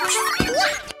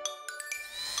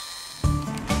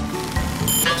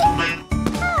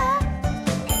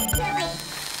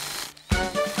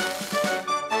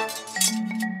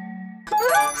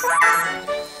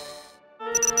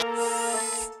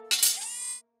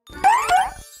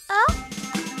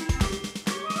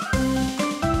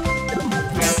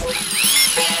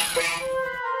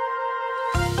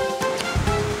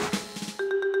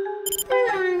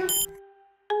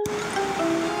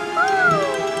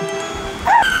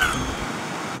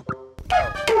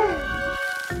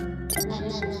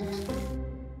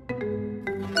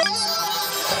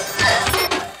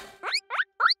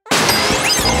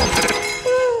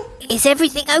 Is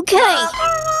everything okay?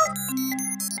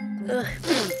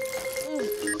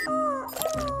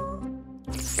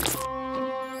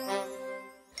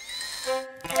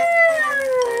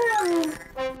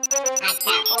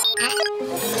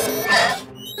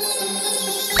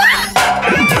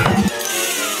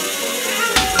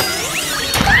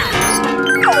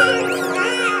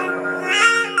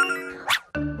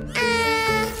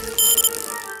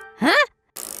 Huh?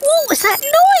 What was that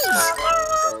noise?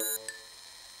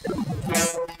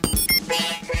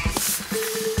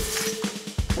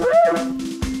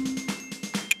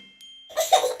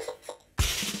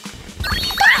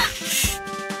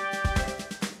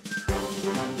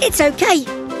 It's okay.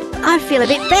 I feel a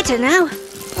bit better now.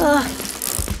 Huh?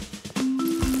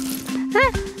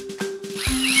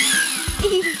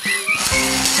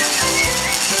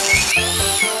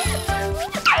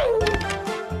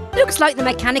 Looks like the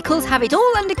mechanicals have it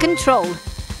all under control.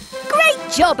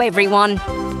 Great job, everyone.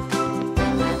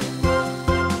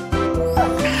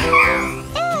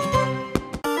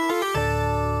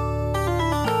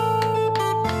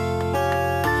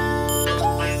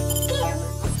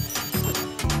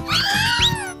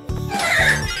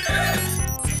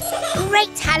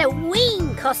 Great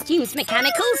Halloween costumes,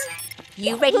 mechanicals.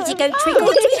 You ready to go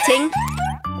trick-or-treating?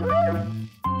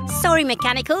 Sorry,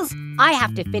 mechanicals. I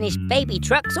have to finish Baby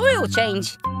Truck's oil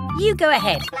change. You go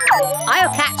ahead.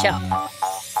 I'll catch up.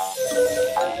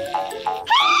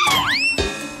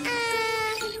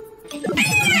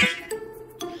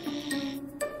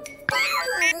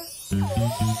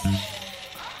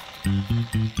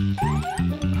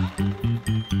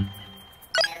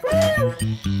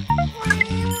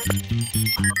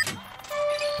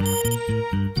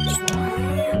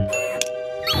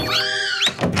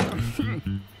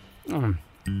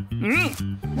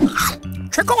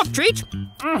 Trick or treat?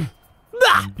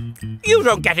 Bah! You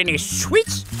don't get any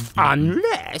sweets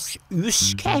unless you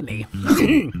scare me.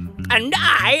 And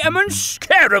I am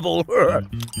unscarable.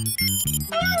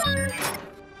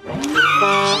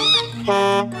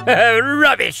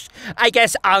 Rubbish! I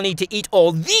guess I'll need to eat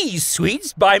all these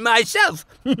sweets by myself.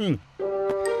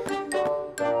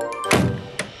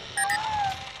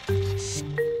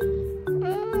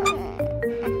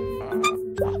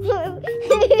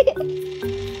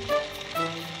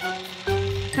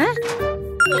 Huh?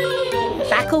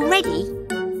 Back already?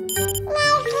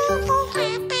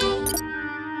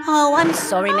 Oh, I'm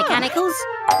sorry, mechanicals.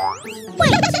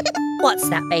 Wait, what's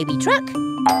that, Baby Truck?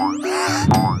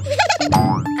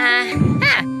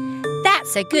 Aha!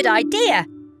 That's a good idea.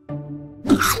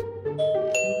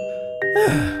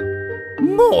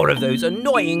 More of those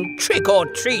annoying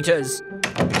trick-or-treaters.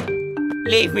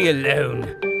 Leave me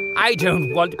alone. I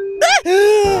don't want...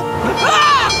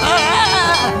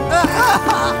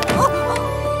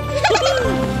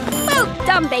 Well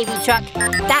done, Baby Truck.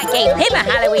 That gave him a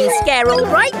Halloween scare, all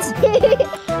right.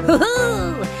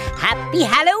 Happy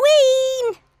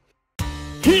Halloween!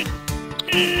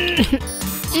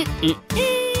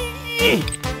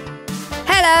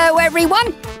 Hello,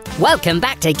 everyone. Welcome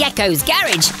back to Gecko's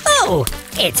Garage. Oh,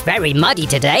 it's very muddy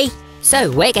today, so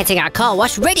we're getting our car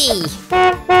wash ready.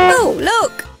 Oh,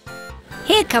 look.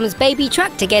 Here comes Baby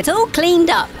Truck to get all cleaned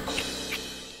up.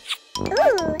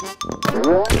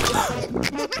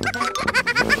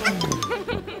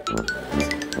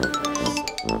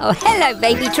 Oh, hello,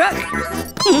 Baby Truck.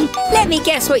 Let me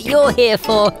guess what you're here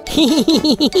for.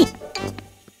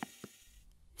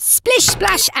 Splish,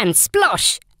 splash and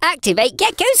splosh. Activate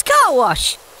Gecko's car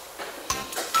wash.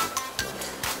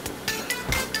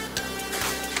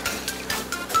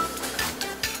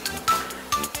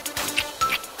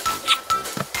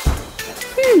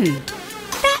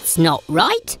 That's not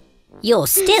right. You're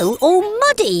still all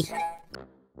muddy.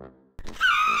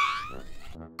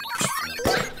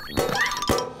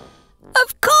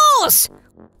 Of course!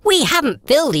 We haven't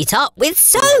filled it up with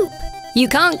soap. You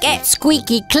can't get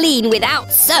squeaky clean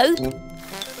without soap.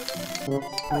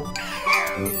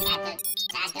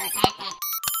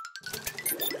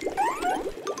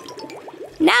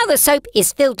 Now the soap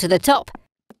is filled to the top,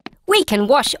 we can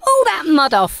wash all that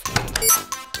mud off.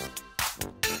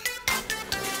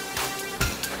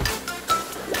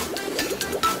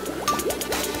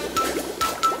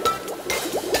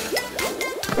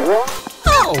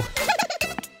 Oh!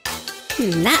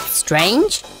 That's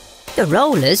strange. The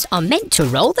rollers are meant to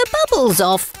roll the bubbles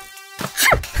off.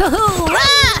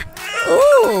 Ah!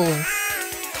 Ooh!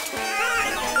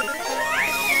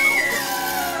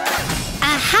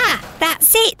 Aha!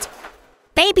 That's it!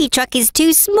 Baby Truck is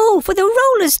too small for the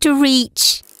rollers to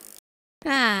reach.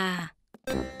 Ah.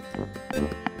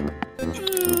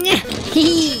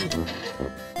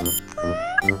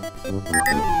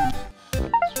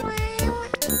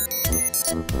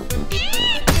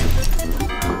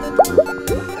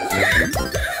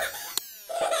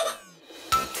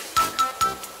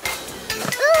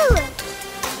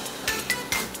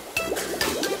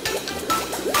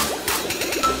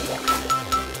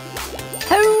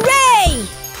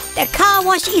 The car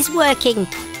wash is working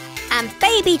and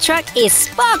Baby Truck is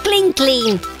sparkling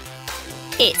clean.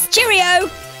 It's cheerio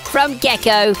from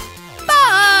Gecko.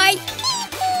 Bye!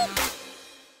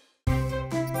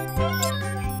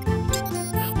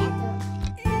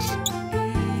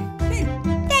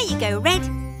 There you go, Red.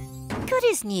 Good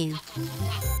as new.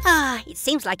 It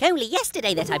seems like only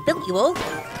yesterday that I built you all.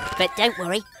 But don't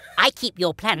worry, I keep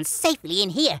your plans safely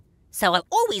in here, so I'll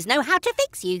always know how to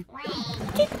fix you.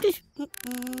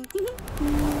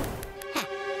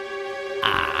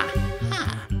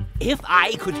 If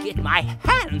I could get my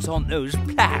hands on those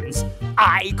plans,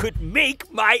 I could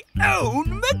make my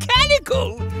own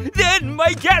mechanical. Then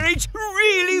my garage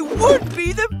really would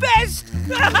be the best.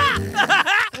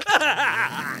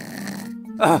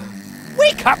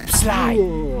 Wake up, Sly.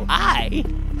 I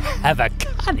have a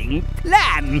cunning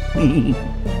plan.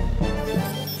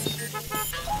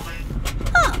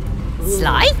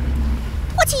 Sly?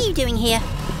 What are you doing here?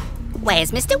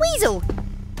 Where's Mr. Weasel?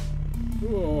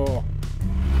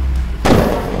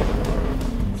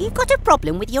 You've got a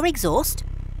problem with your exhaust?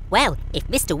 Well, if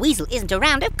Mr. Weasel isn't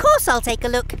around, of course I'll take a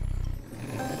look.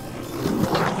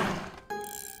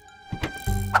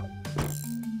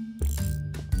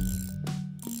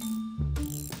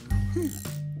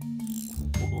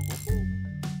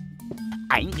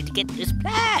 I'm going to get those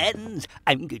plans.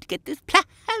 I'm going to get those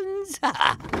plans.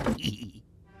 Ha-ha!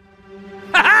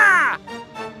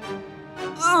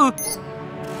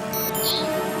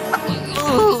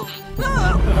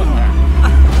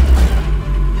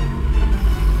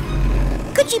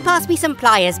 Could you pass me some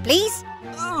pliers, please?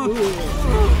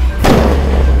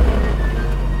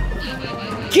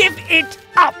 Give it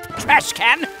up, trash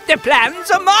can. The plans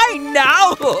are mine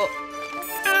now.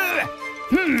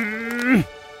 Phew!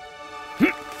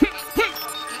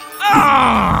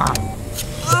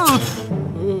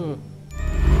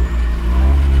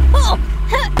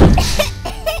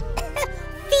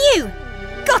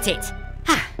 Got it.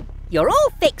 You're all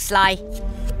fixed, Sly.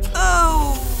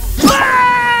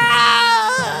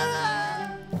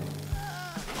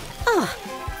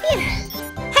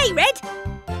 Hey, Red.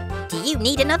 Do you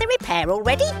need another repair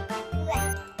already?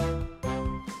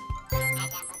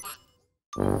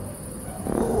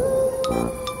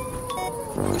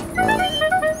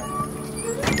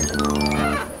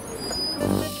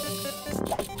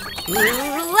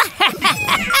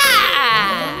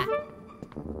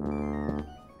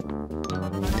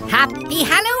 Happy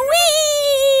Halloween!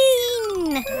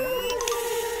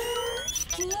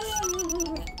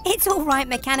 It's all right,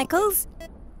 Mechanicals.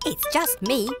 It's just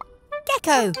me,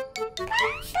 Gecko.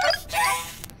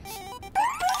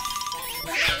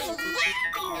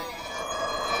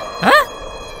 Huh?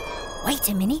 Wait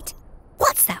a minute.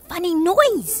 What's that funny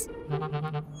noise?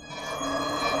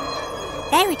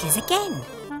 There it is again.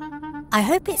 I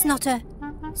hope it's not a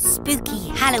spooky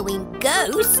Halloween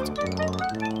ghost.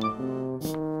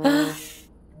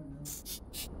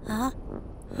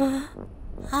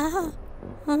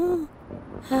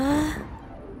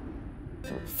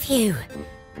 Phew.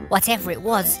 Whatever it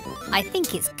was, I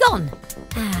think it's gone.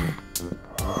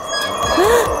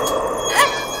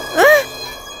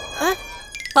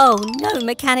 Oh no,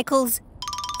 Mechanicals.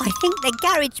 I think the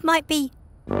garage might be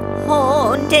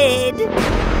haunted.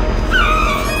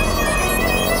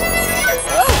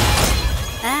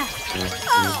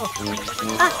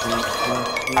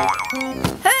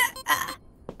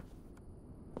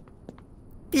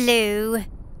 Blue.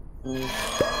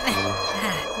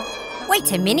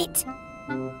 Wait a minute.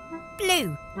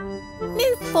 Blue,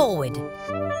 move forward.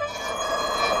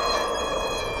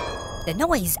 The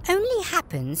noise only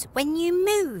happens when you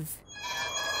move.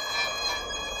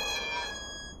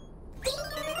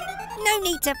 No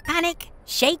need to panic,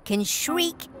 shake and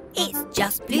shriek. It's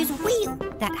just Blue's wheel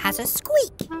that has a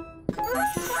squeak.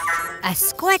 A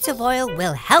squirt of oil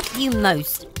will help you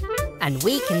most. And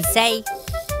we can say,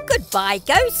 goodbye,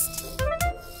 ghost.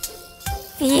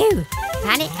 Phew,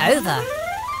 panic over.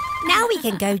 Now we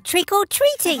can go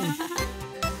trick-or-treating.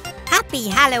 Happy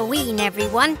Halloween,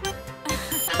 everyone.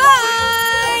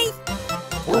 Bye!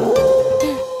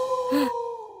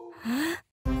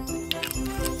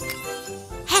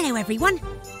 Hello, everyone.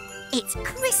 It's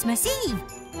Christmas Eve.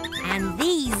 And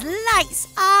these lights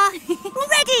are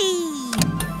ready!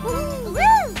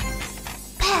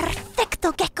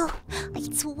 Perfecto, Gecko.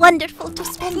 It's wonderful to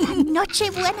spend a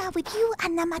Noche Buena with you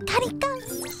and the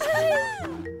Mechanicals.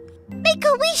 Make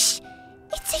a wish.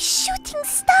 It's a shooting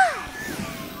star.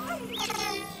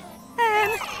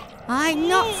 I'm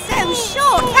not so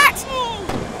sure, Kat.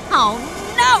 Oh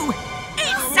no!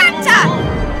 It's Santa!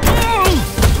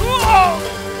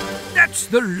 That's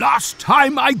the last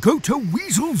time I go to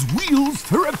Weasel's Wheels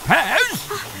for repairs.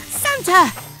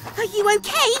 Santa, are you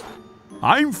okay?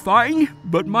 I'm fine,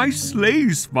 but my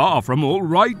sleigh's far from all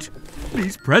right.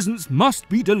 These presents must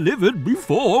be delivered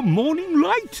before morning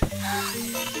light.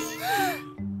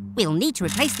 We'll need to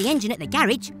replace the engine at the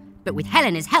garage, but with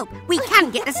Helena's help, we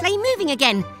can get the sleigh moving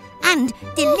again and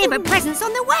deliver presents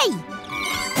on the way.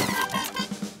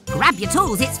 Grab your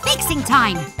tools, it's fixing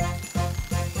time.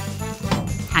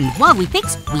 And while we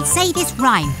fix, we say this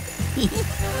rhyme.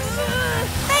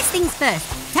 First things first,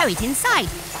 tow it inside.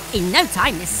 In no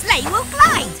time, the sleigh will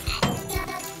glide.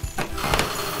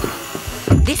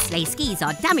 This sleigh skis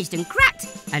are damaged and cracked.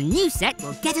 A new set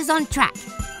will get us on track.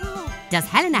 Does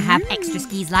Helena have extra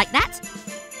skis like that?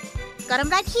 Got them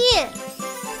right here.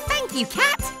 Thank you,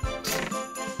 Kat.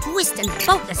 Twist and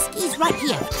bolt the skis right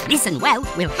here. Listen well,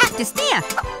 we'll have to steer.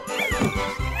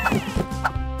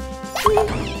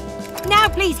 Now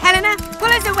please, Helena,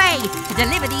 pull us away to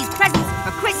deliver these presents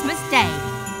for Christmas Day.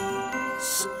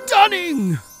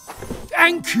 Stunning!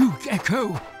 Thank you,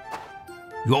 Gecko.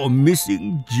 You're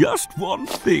missing just one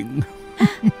thing.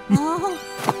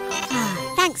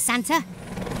 Thanks, Santa.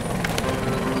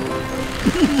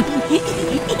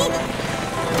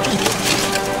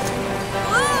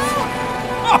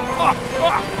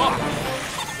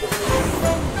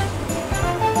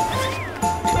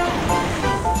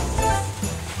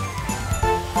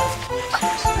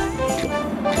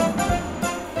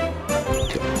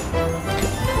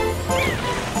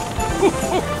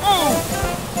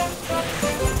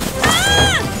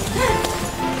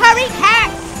 Hurry, Kat!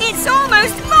 It's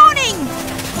almost morning!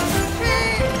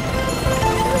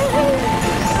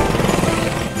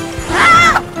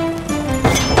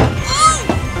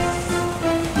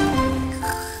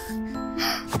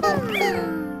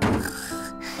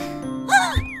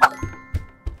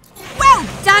 Well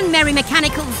done, Merry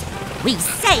Mechanicals! We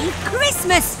saved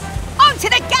Christmas! On to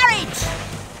the garage!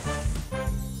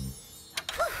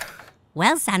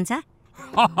 Well, Santa,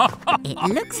 it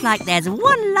looks like there's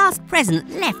one last present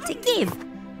left to give.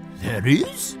 There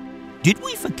is? Did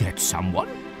we forget someone?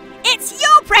 It's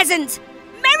your present!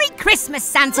 Merry Christmas,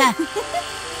 Santa!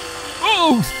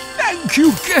 Oh, thank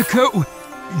you, Gecko.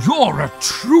 You're a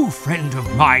true friend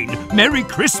of mine. Merry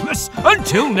Christmas.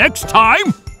 Until next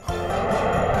time.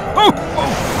 Oh,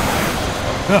 oh.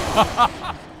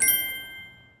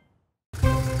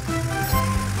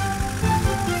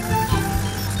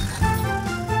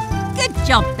 Good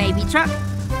job, baby truck.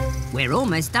 We're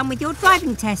almost done with your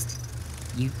driving test.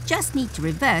 You just need to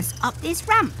reverse up this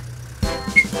ramp.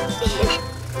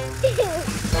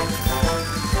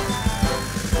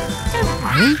 Don't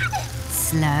worry.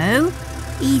 Slow.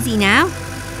 Easy now.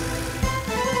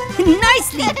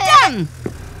 Nicely done!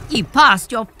 You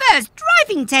passed your first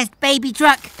driving test, baby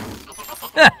truck.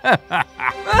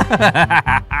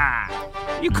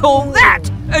 You call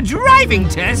that a driving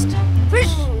test?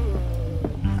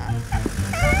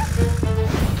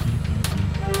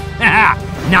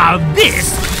 Now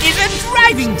this is a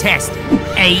driving test,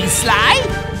 eh, Sly?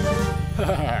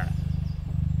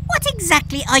 What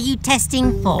exactly are you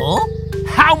testing for?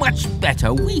 How much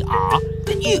better we are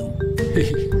than you.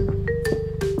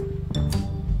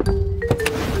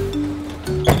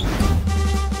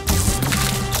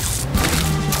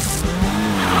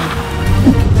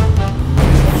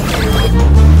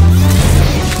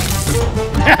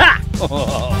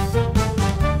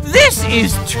 This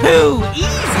is too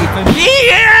easy for me.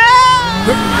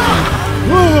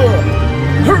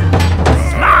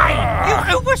 Sly, you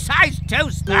oversized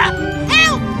toaster.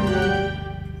 Help!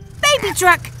 Baby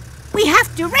truck, we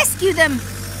have to rescue them.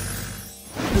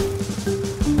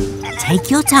 Take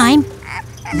your time.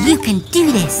 You can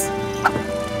do this.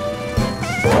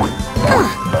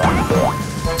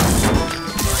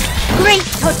 Great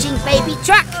touching, baby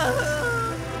truck.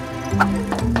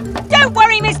 Don't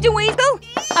worry, Mr. Weasel.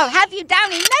 I'll have you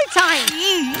down in no time.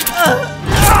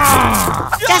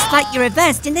 Just like you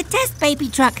reversed in the test, baby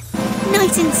truck.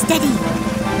 Nice and steady.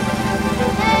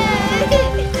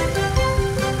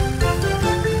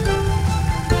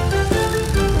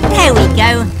 There we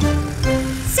go.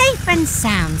 Safe and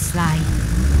sound, Sly.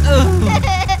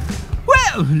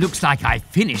 Well, looks like I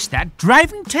finished that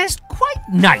driving test quite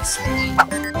nicely.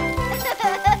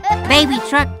 Baby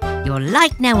truck, you're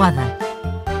like no other.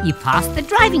 You passed the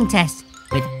driving test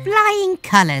with flying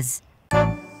colours.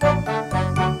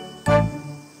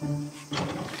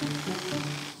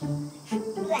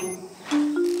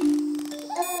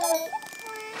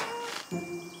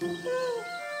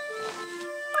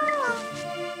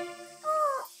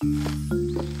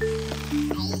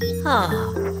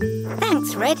 Oh,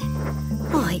 thanks, Red.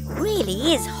 Oh, it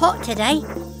really is hot today.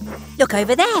 Look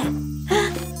over there.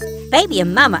 Baby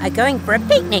and Mama are going for a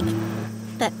picnic.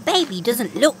 But Baby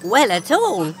doesn't look well at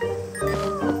all.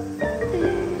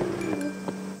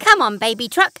 Come on, Baby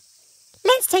Truck.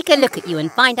 Let's take a look at you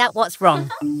and find out what's wrong.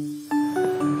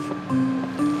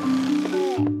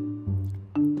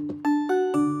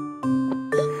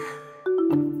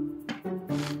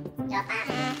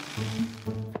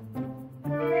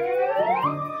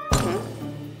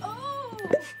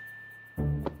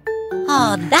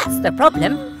 Oh, that's the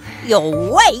problem.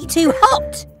 You're way too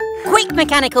hot. Quick,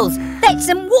 mechanicals, fetch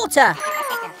some water.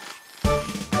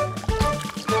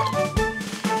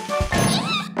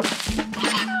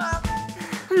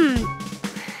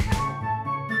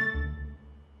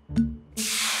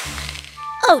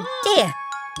 Oh dear,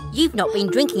 you've not been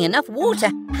drinking enough water,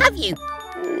 have you?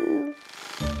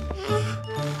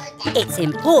 It's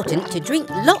important to drink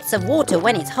lots of water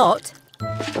when it's hot.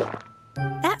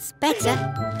 That's better.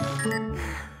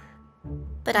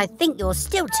 But I think you're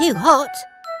still too hot.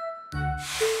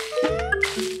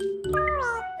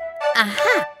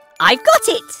 Aha! I've got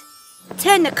it!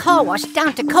 Turn the car wash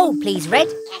down to cold, please, Red.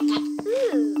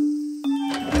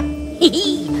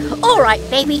 Hee-hee! All right,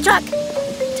 Baby Truck.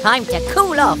 Time to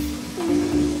cool off.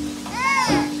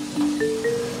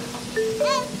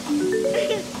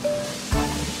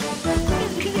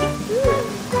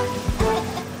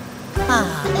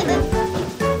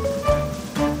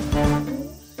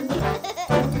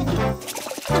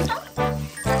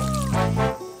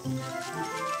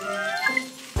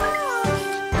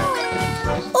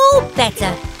 All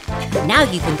better. Now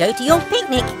you can go to your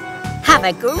picnic. Have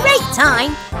a great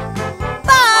time.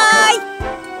 Bye!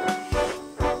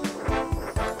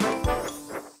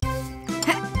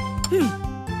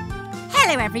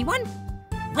 Hello, everyone.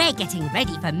 We're getting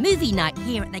ready for movie night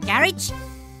here at the garage.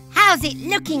 How's it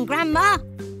looking, Grandma?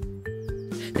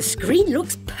 The screen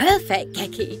looks perfect,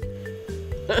 Gecky.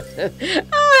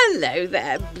 Oh, hello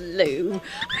there, Blue.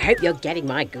 I hope you're getting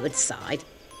my good side.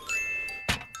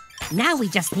 Now we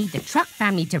just need the truck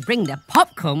family to bring the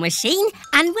popcorn machine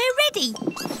and we're ready.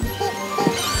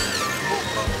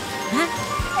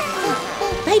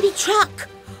 Huh? Baby Truck!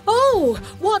 Oh,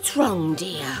 what's wrong,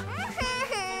 dear?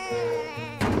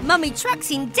 Mummy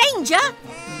Truck's in danger.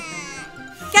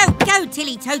 Go, go,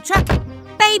 Tilly Tow Truck.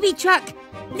 Baby Truck,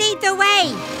 lead the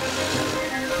way.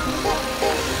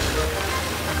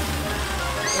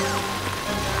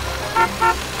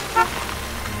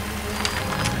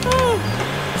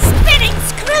 Spinning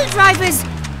screwdrivers.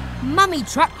 Mummy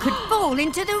Truck could fall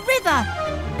into the river.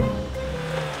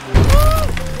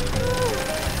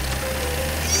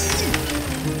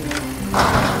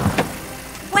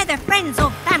 Whether friends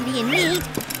or family in need,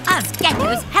 us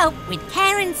geckos help with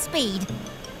care and speed.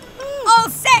 All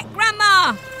set,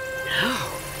 Grandma!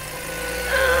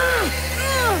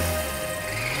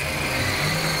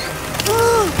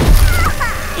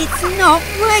 It's not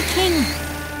working.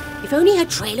 If only her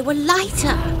trailer were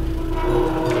lighter.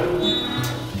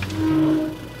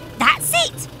 That's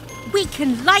it! We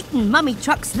can lighten Mummy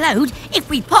Truck's load if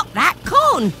we pop that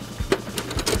corn.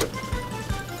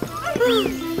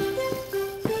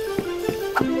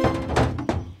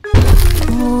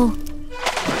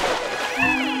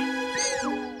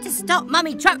 To stop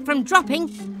Mummy Truck from dropping,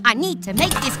 I need to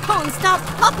make this corn start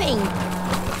popping.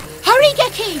 Hurry,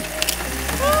 Gecky!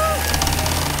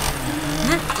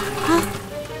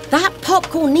 That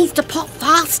popcorn needs to pop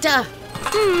faster.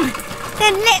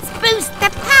 Then let's boost the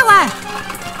power.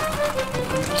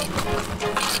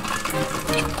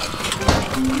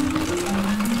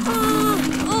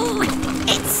 Oh,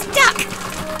 it's stuck.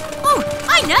 Oh,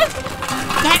 I know.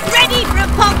 Get ready for a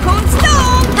popcorn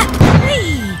storm.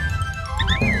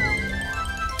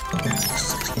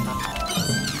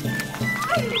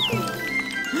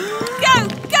 Go,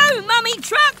 go, Mummy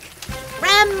Truck.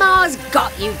 Grandma's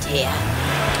got you, dear.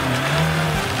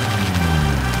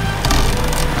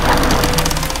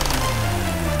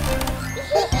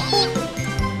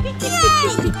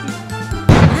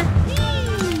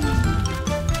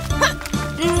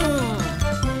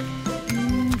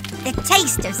 The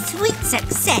taste of sweet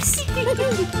success.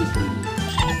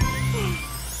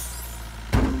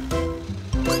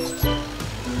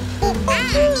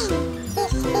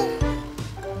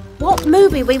 What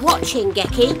movie are we watching,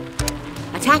 Gecky?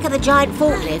 Attack of the Giant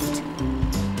Forklift?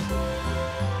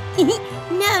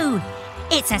 No,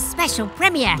 it's a special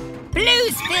premiere.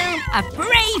 Blue's film, A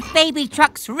Brave Baby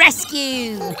Truck's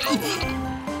Rescue.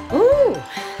 Ooh,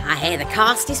 I hear the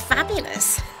cast is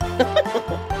fabulous.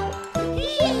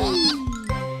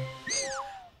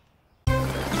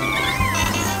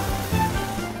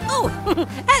 Oh,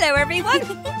 hello everyone.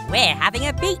 We're having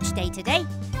a beach day today.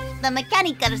 The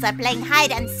mechanicals are playing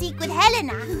hide and seek with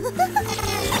Helena.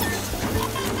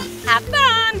 Have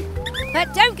fun.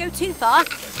 But don't go too far.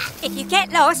 If you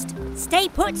get lost, stay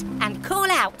put and call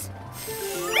out.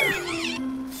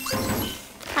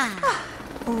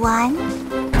 1,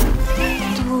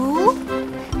 2,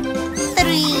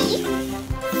 3,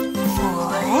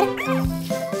 4,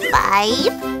 5,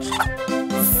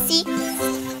 6,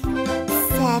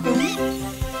 7,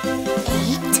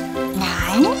 8,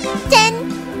 9, 10.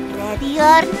 Ready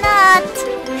or not,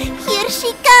 here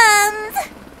she comes.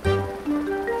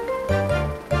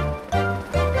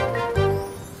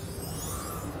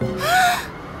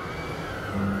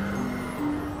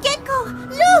 Gecko,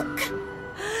 look!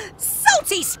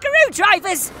 Salty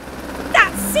screwdrivers!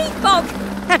 That's seed bog,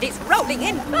 and it's rolling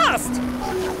in fast.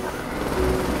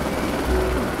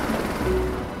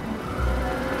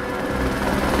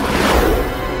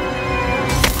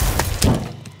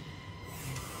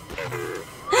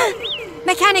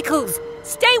 Mechanicals,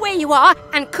 stay where you are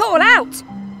and call out.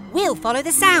 We'll follow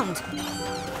the sound.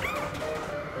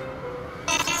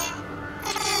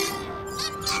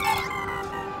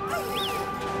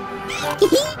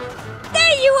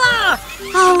 There you are!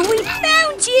 Oh, we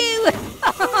found you!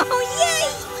 Oh, yay!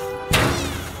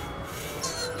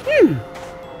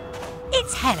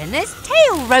 It's Helena's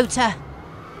tail rotor.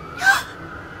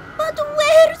 But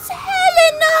where's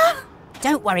Helena?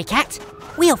 Don't worry, Kat.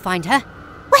 We'll find her.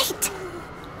 Wait!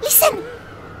 Listen!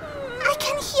 I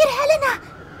can hear Helena!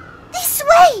 This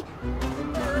way!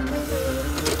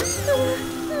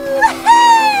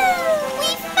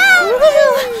 We found you!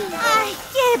 Ay,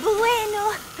 qué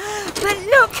bueno! But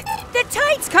look! The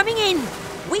tide's coming in!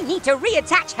 We need to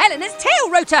reattach Helena's tail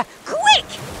rotor! Quick!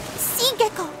 See,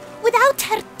 Gecko, without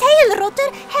her tail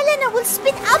rotor, Helena will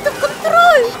spin out of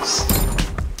control!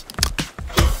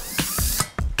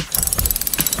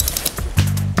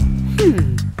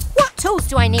 What tools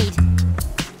do I need?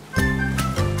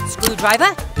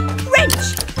 Screwdriver,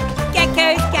 wrench.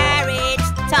 Gecko's Garage,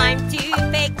 time to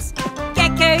fix.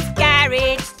 Gecko's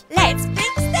Garage, let's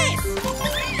fix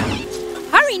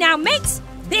this. Hurry now, Mechs.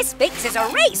 This fix is a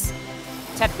race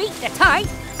to beat the tide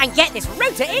and get this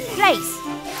rotor in place.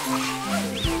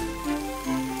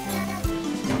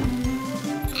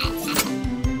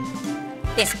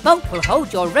 This bolt will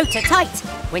hold your rotor tight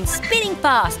when spinning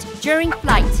fast during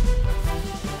flight.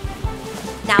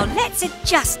 Now let's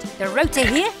adjust the rotor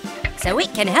here so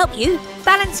it can help you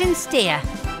balance and steer.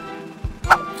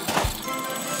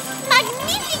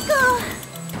 Magnifico!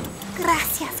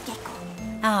 Gracias, Gecko.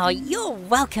 Oh, you're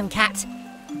welcome, Kat.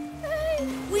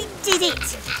 We did it!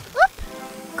 Whoop!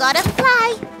 Gotta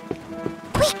fly!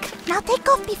 Quick, now take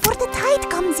off before the tide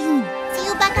comes in. See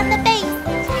you back on the base.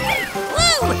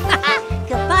 Woo!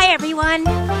 Goodbye, everyone.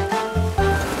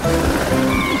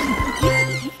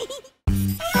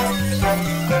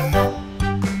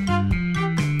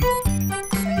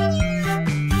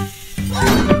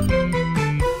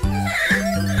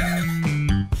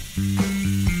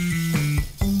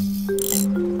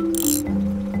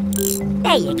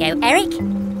 There you go, Eric.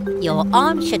 Your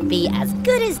arm should be as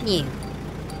good as new.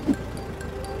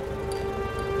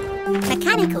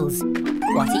 Mechanicals,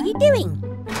 what are you doing?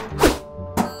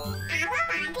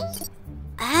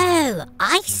 Oh,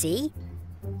 I see.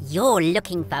 You're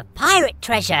looking for pirate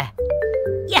treasure.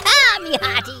 Yaha, me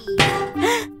hearty!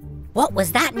 What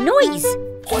was that noise?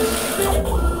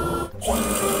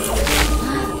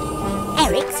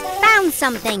 Eric's found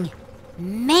something.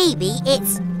 Maybe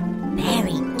it's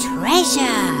buried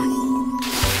treasure.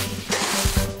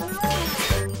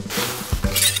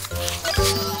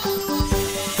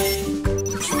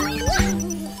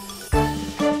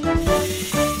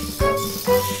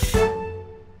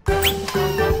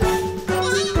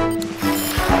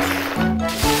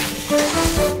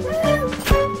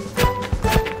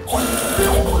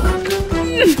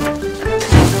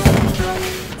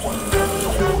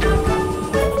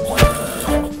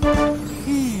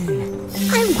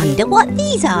 Wonder what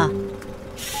these are.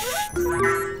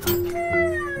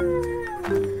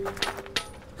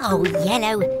 Oh,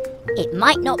 yellow. It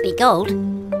might not be gold,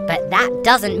 but that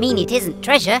doesn't mean it isn't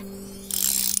treasure.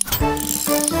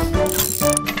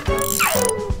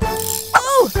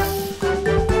 Oh!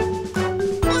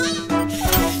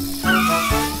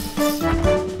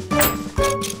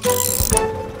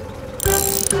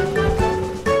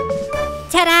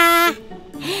 Ta-da!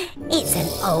 It's an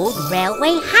old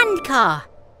railway handcar.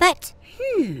 But,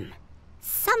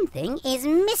 something is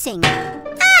missing.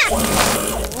 Ah!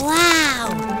 Wow!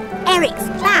 Eric's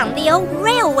found the old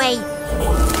railway.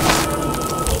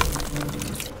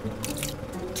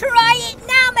 Try it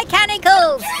now,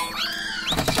 mechanicals!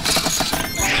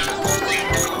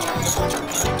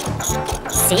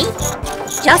 See?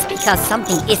 Just because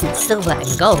something isn't silver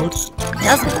and gold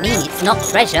doesn't mean it's not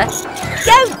treasure.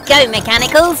 Go, go,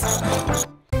 Mechanicals!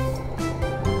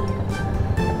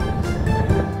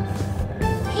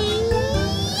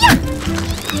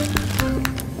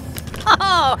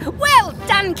 Oh, well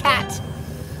done, Kat!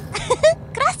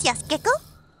 Gracias, Gecko.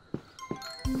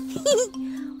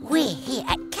 We're here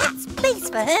at Kat's base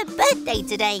for her birthday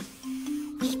today.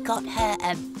 We got her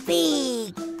a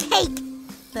big cake,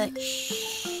 but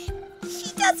shh,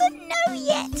 she doesn't know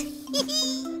yet.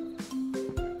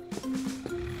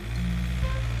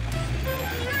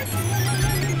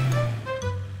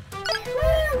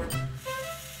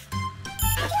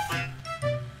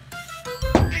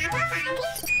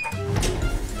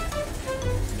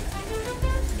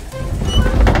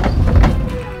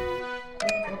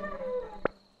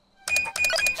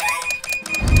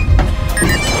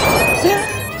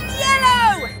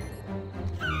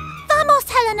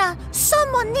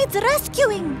 Someone needs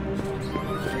rescuing.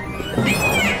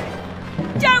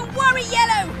 Don't worry,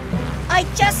 Yellow. I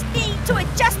just need to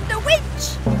adjust the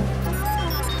winch.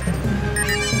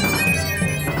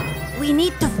 We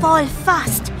need to fall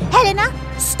fast. Helena,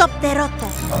 stop the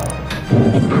rotor.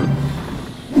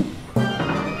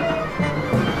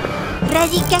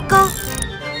 Ready, Gecko?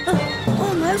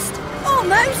 Almost.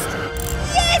 Almost.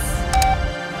 Yes!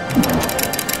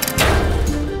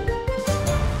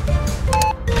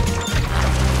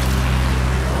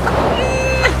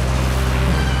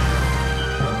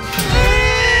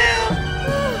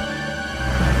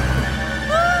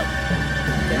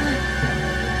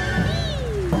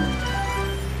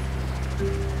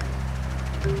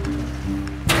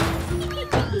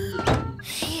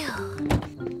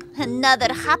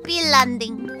 Another happy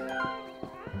landing.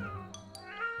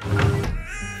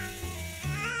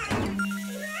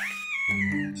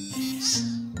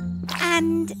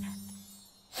 And...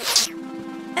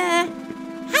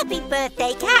 happy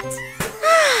birthday, Kat.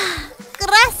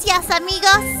 Gracias,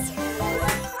 amigos.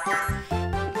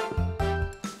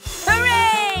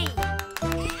 Hooray!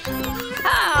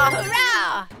 Ah,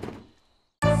 hurrah!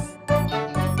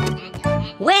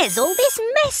 Where's all this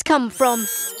mess come from?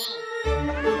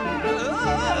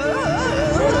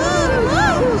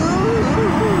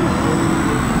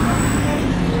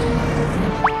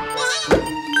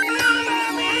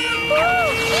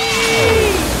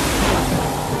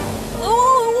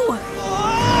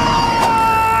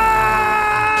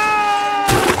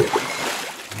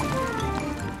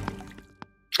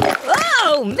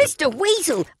 Mr.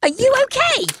 Weasel, are you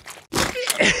okay?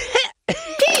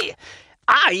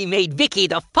 I made Vicky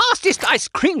the fastest ice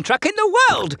cream truck in the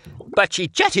world, but she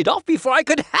jetted off before I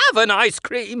could have an ice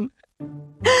cream.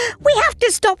 We have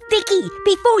to stop Vicky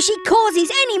before she causes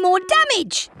any more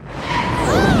damage.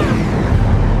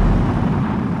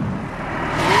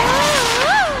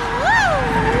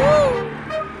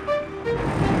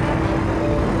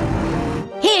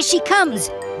 Here she comes.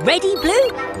 Ready,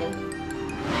 Blue?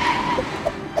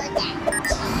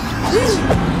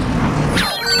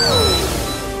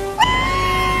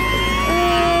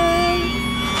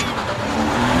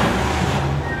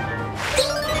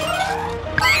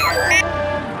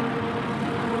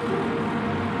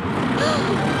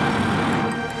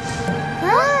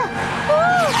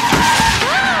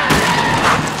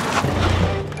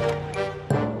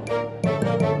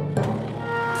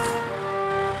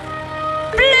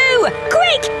 Blue,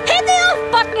 quick, hit the off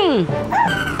button.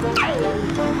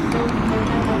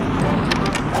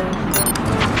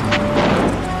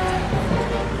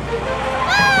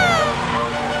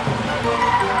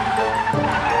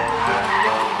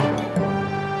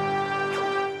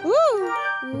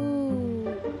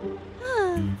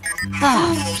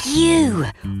 Oh, phew!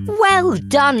 Well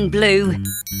done, Blue.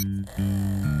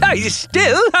 I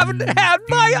still haven't had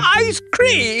my ice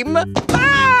cream.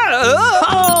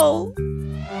 Oh!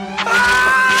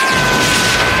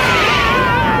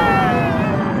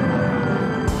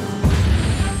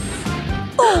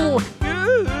 Oh!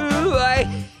 I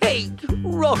hate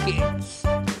rockets.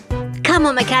 Come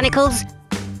on, Mechanicals.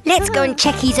 Let's go and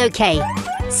check he's okay.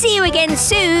 See you again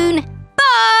soon.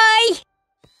 Bye!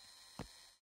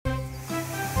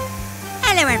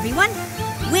 Hello, everyone.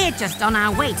 We're just on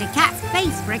our way to Kat's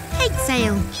base for a cake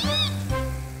sale.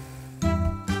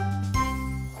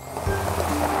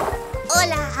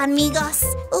 Hola, amigos.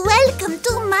 Welcome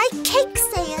to my cake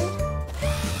sale.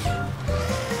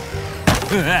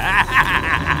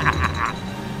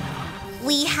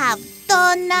 We have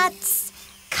donuts,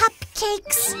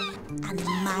 cupcakes, and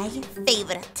my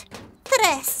favorite,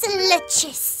 tres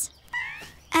leches.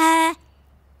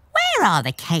 Where are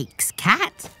the cakes,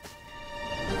 Kat?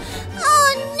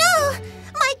 Oh no!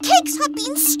 My cakes have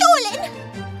been stolen!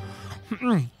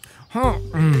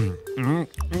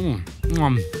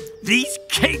 These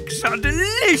cakes are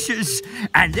delicious,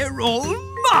 and they're all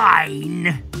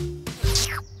mine.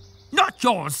 Not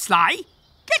yours, Sly.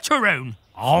 Get your own.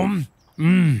 I'm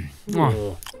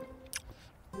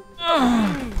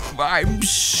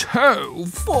so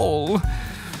full.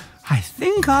 I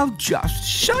think I'll just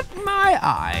shut my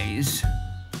eyes.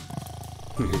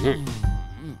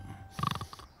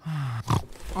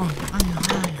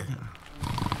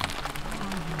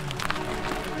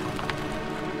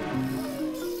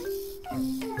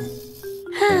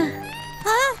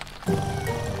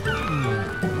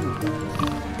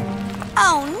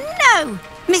 Oh no!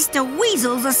 Mr.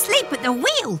 Weasel's asleep at the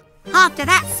wheel after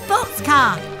that sports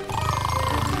car.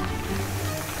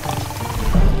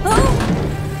 Oh!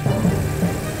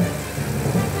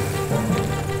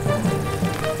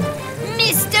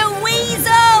 Mr.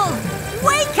 Weasel!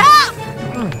 Wake up!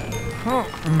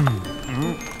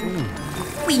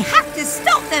 We have to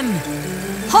stop them!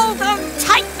 Hold on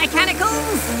tight,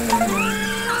 mechanicals!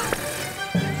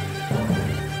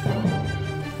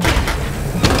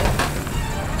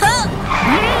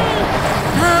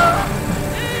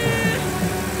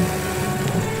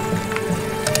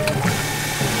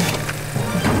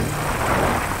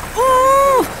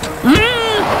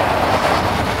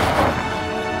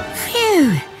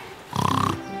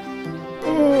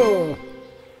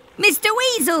 Mr.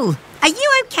 Weasel, are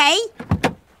you okay?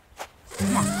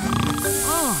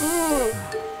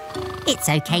 It's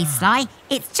okay, Sly.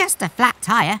 It's just a flat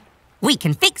tyre. We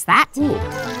can fix that.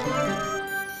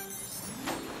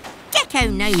 Gecko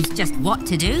knows just what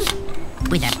to do.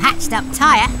 With a patched up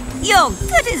tyre, you're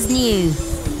good as new.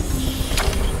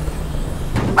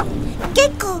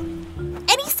 Gecko,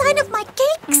 any sign of my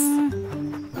cakes?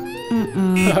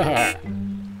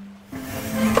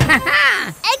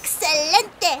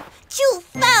 Excelente! You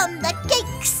found the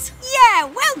cakes! Yeah,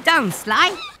 well done,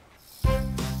 Sly.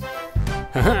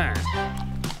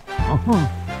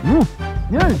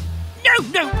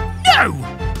 No!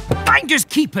 Finders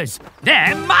keepers.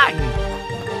 They're mine.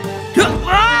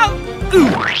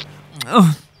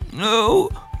 Oh, no.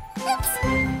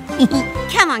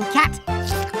 Come on, Kat.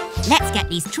 Let's get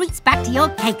these treats back to your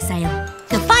cake sale.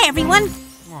 Goodbye, everyone.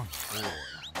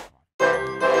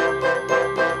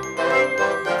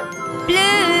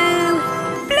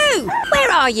 Blue,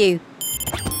 where are you?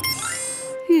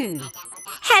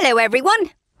 Hello,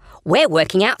 everyone. We're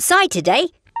working outside today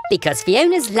because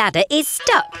Fiona's ladder is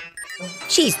stuck.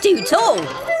 She's too tall.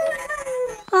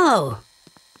 Oh,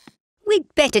 we'd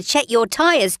better check your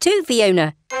tyres too,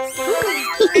 Fiona.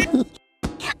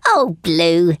 Oh,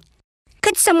 Blue.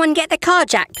 Could someone get the car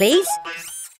jack, please?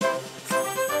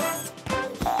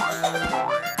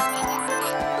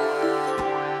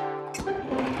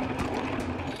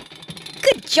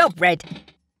 Good job, Red.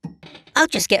 I'll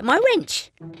just get my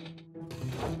wrench.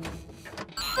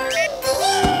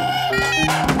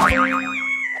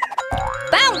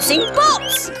 Bouncing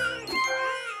bots!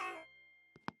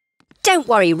 Don't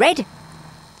worry, Red.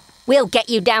 We'll get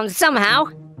you down somehow.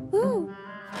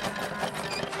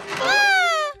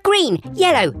 Green,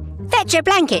 yellow, fetch a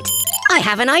blanket. I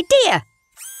have an idea.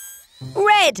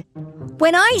 Red,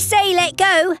 when I say let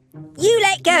go, you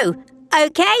let go,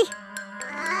 okay?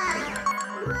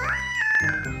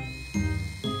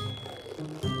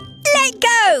 Let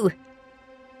go!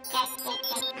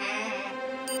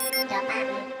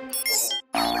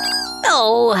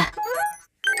 Oh.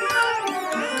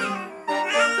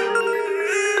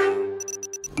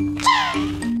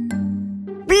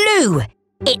 Blue,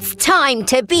 it's time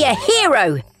to be a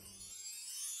hero.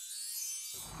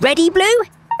 Ready, Blue?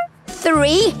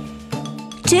 3,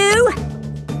 2,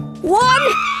 1,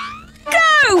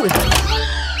 go!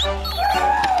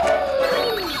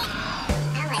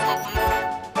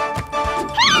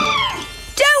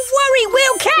 Don't worry,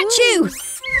 we'll catch you!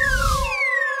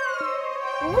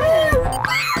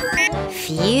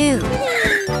 Phew.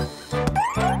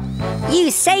 You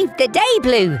saved the day,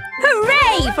 Blue.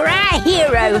 Hooray for our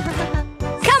hero!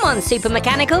 Come on, Super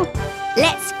Mechanical.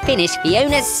 Let's finish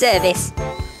Fiona's service.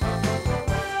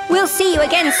 We'll see you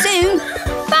again soon.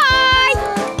 Bye!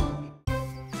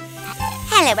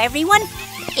 Hello, everyone.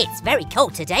 It's very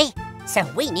cold today, so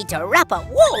we need to wrap up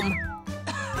warm.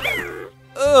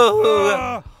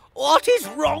 Oh, what is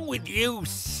wrong with you,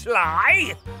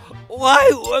 Sly? Why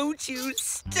won't you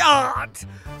start?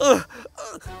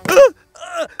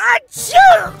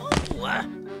 Achoo!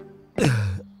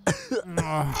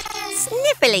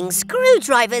 Sniffling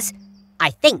screwdrivers.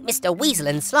 I think Mr. Weasel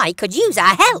and Sly could use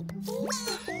our help.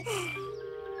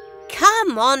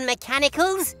 Come on,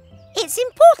 Mechanicals. It's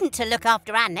important to look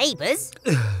after our neighbours.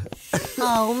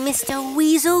 Oh, Mr.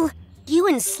 Weasel, You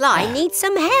and Sly need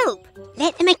some help.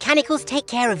 Let the mechanicals take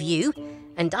care of you,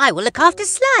 and I will look after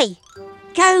Sly.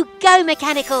 Go, go,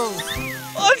 mechanicals!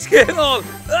 What's going on?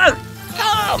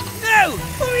 Oh, no!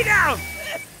 Put me down!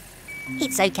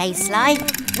 It's okay, Sly.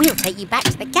 We'll take you back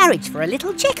to the garage for a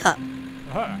little checkup.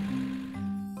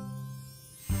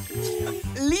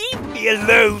 Leave me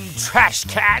alone, trash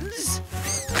cans.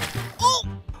 Oh,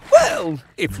 well,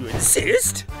 if you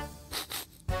insist.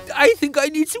 I think I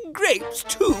need some grapes,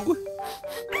 too.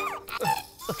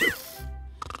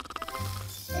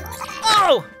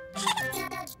 Oh!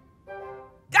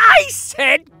 I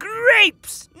said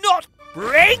grapes, not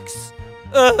brakes.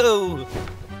 Oh.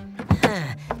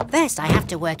 First, I have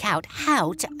to work out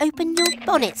how to open your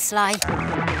bonnet, Sly.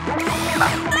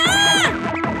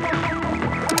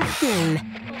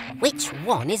 Which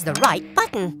one is the right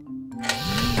button?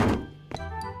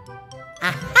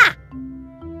 Aha!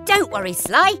 Don't worry,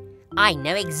 Sly. I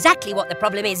know exactly what the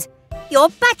problem is. Your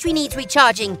battery needs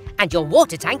recharging, and your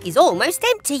water tank is almost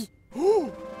empty.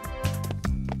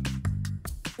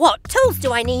 What tools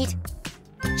do I need?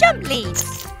 Jump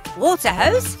leads, water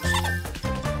hose.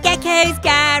 Gecko's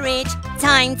Garage,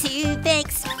 time to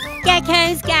fix.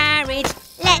 Gecko's Garage,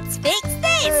 let's fix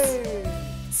this.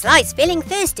 Sly's feeling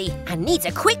thirsty and needs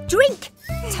a quick drink.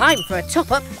 Time for a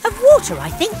top-up of water, I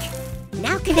think.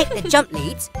 Now connect the jump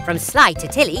leads from Sly to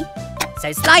Tilly,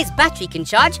 so Sly's battery can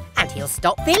charge and he'll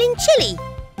stop feeling chilly.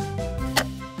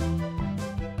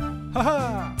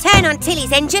 Turn on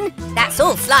Tilly's engine, that's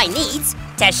all Sly needs,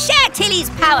 to share Tilly's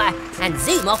power and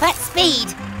zoom off at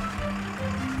speed.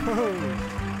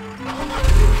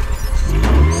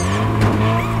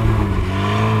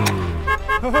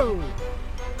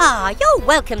 Ah, you're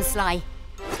welcome, Sly.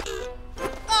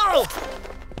 Oh!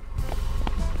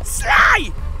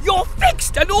 Sly! You're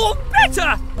fixed and all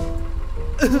better!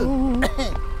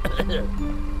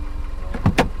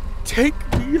 Take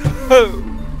me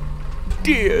home,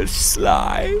 dear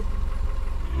Sly.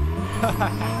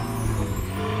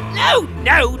 No,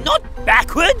 no, not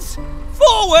backwards!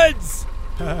 Forwards!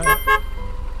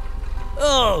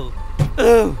 Oh,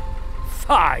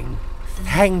 fine.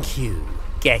 Thank you,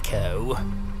 Gecko.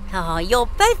 Ah, you're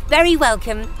both very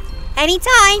welcome.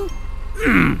 Anytime.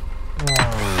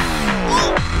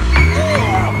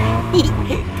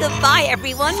 Goodbye,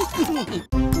 everyone.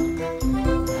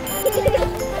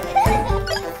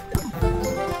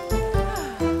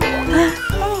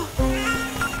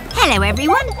 Hello,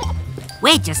 everyone.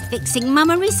 We're just fixing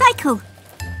Mama Recycle.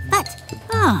 But,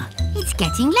 it's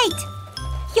getting late.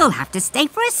 You'll have to stay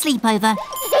for a sleepover.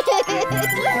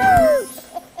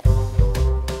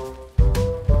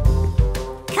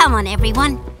 Come on,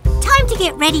 everyone. Time to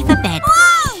get ready for bed.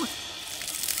 Whoa!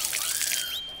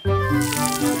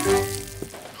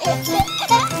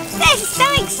 They're so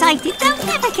excited they'll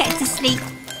never get to sleep.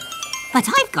 But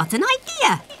I've got an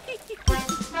idea.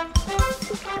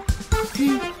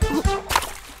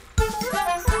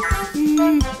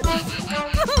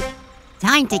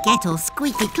 Time to get all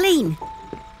squeaky clean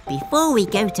before we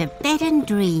go to bed and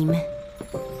dream.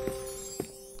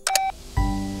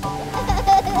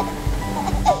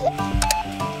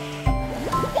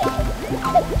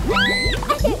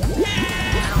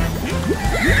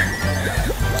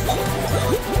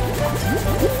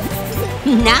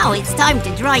 Now it's time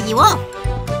to dry you off.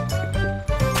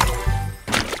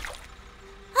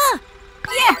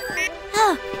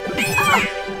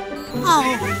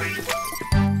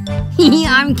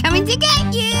 I'm coming to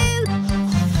get you!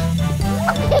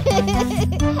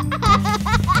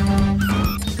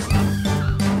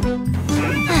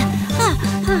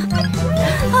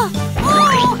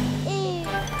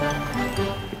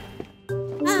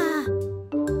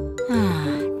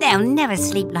 They'll never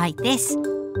sleep like this.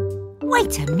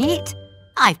 Wait a minute.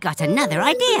 I've got another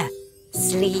idea.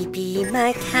 Sleepy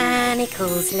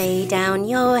mechanicals, lay down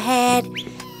your head.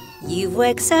 You've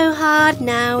worked so hard,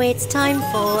 now it's time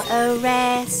for a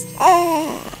rest.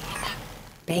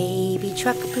 Baby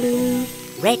truck blue,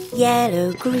 red,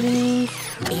 yellow, green.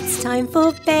 It's time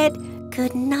for bed,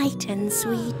 good night and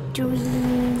sweet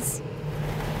dreams.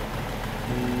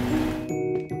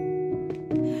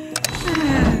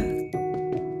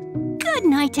 Good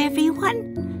night, everyone.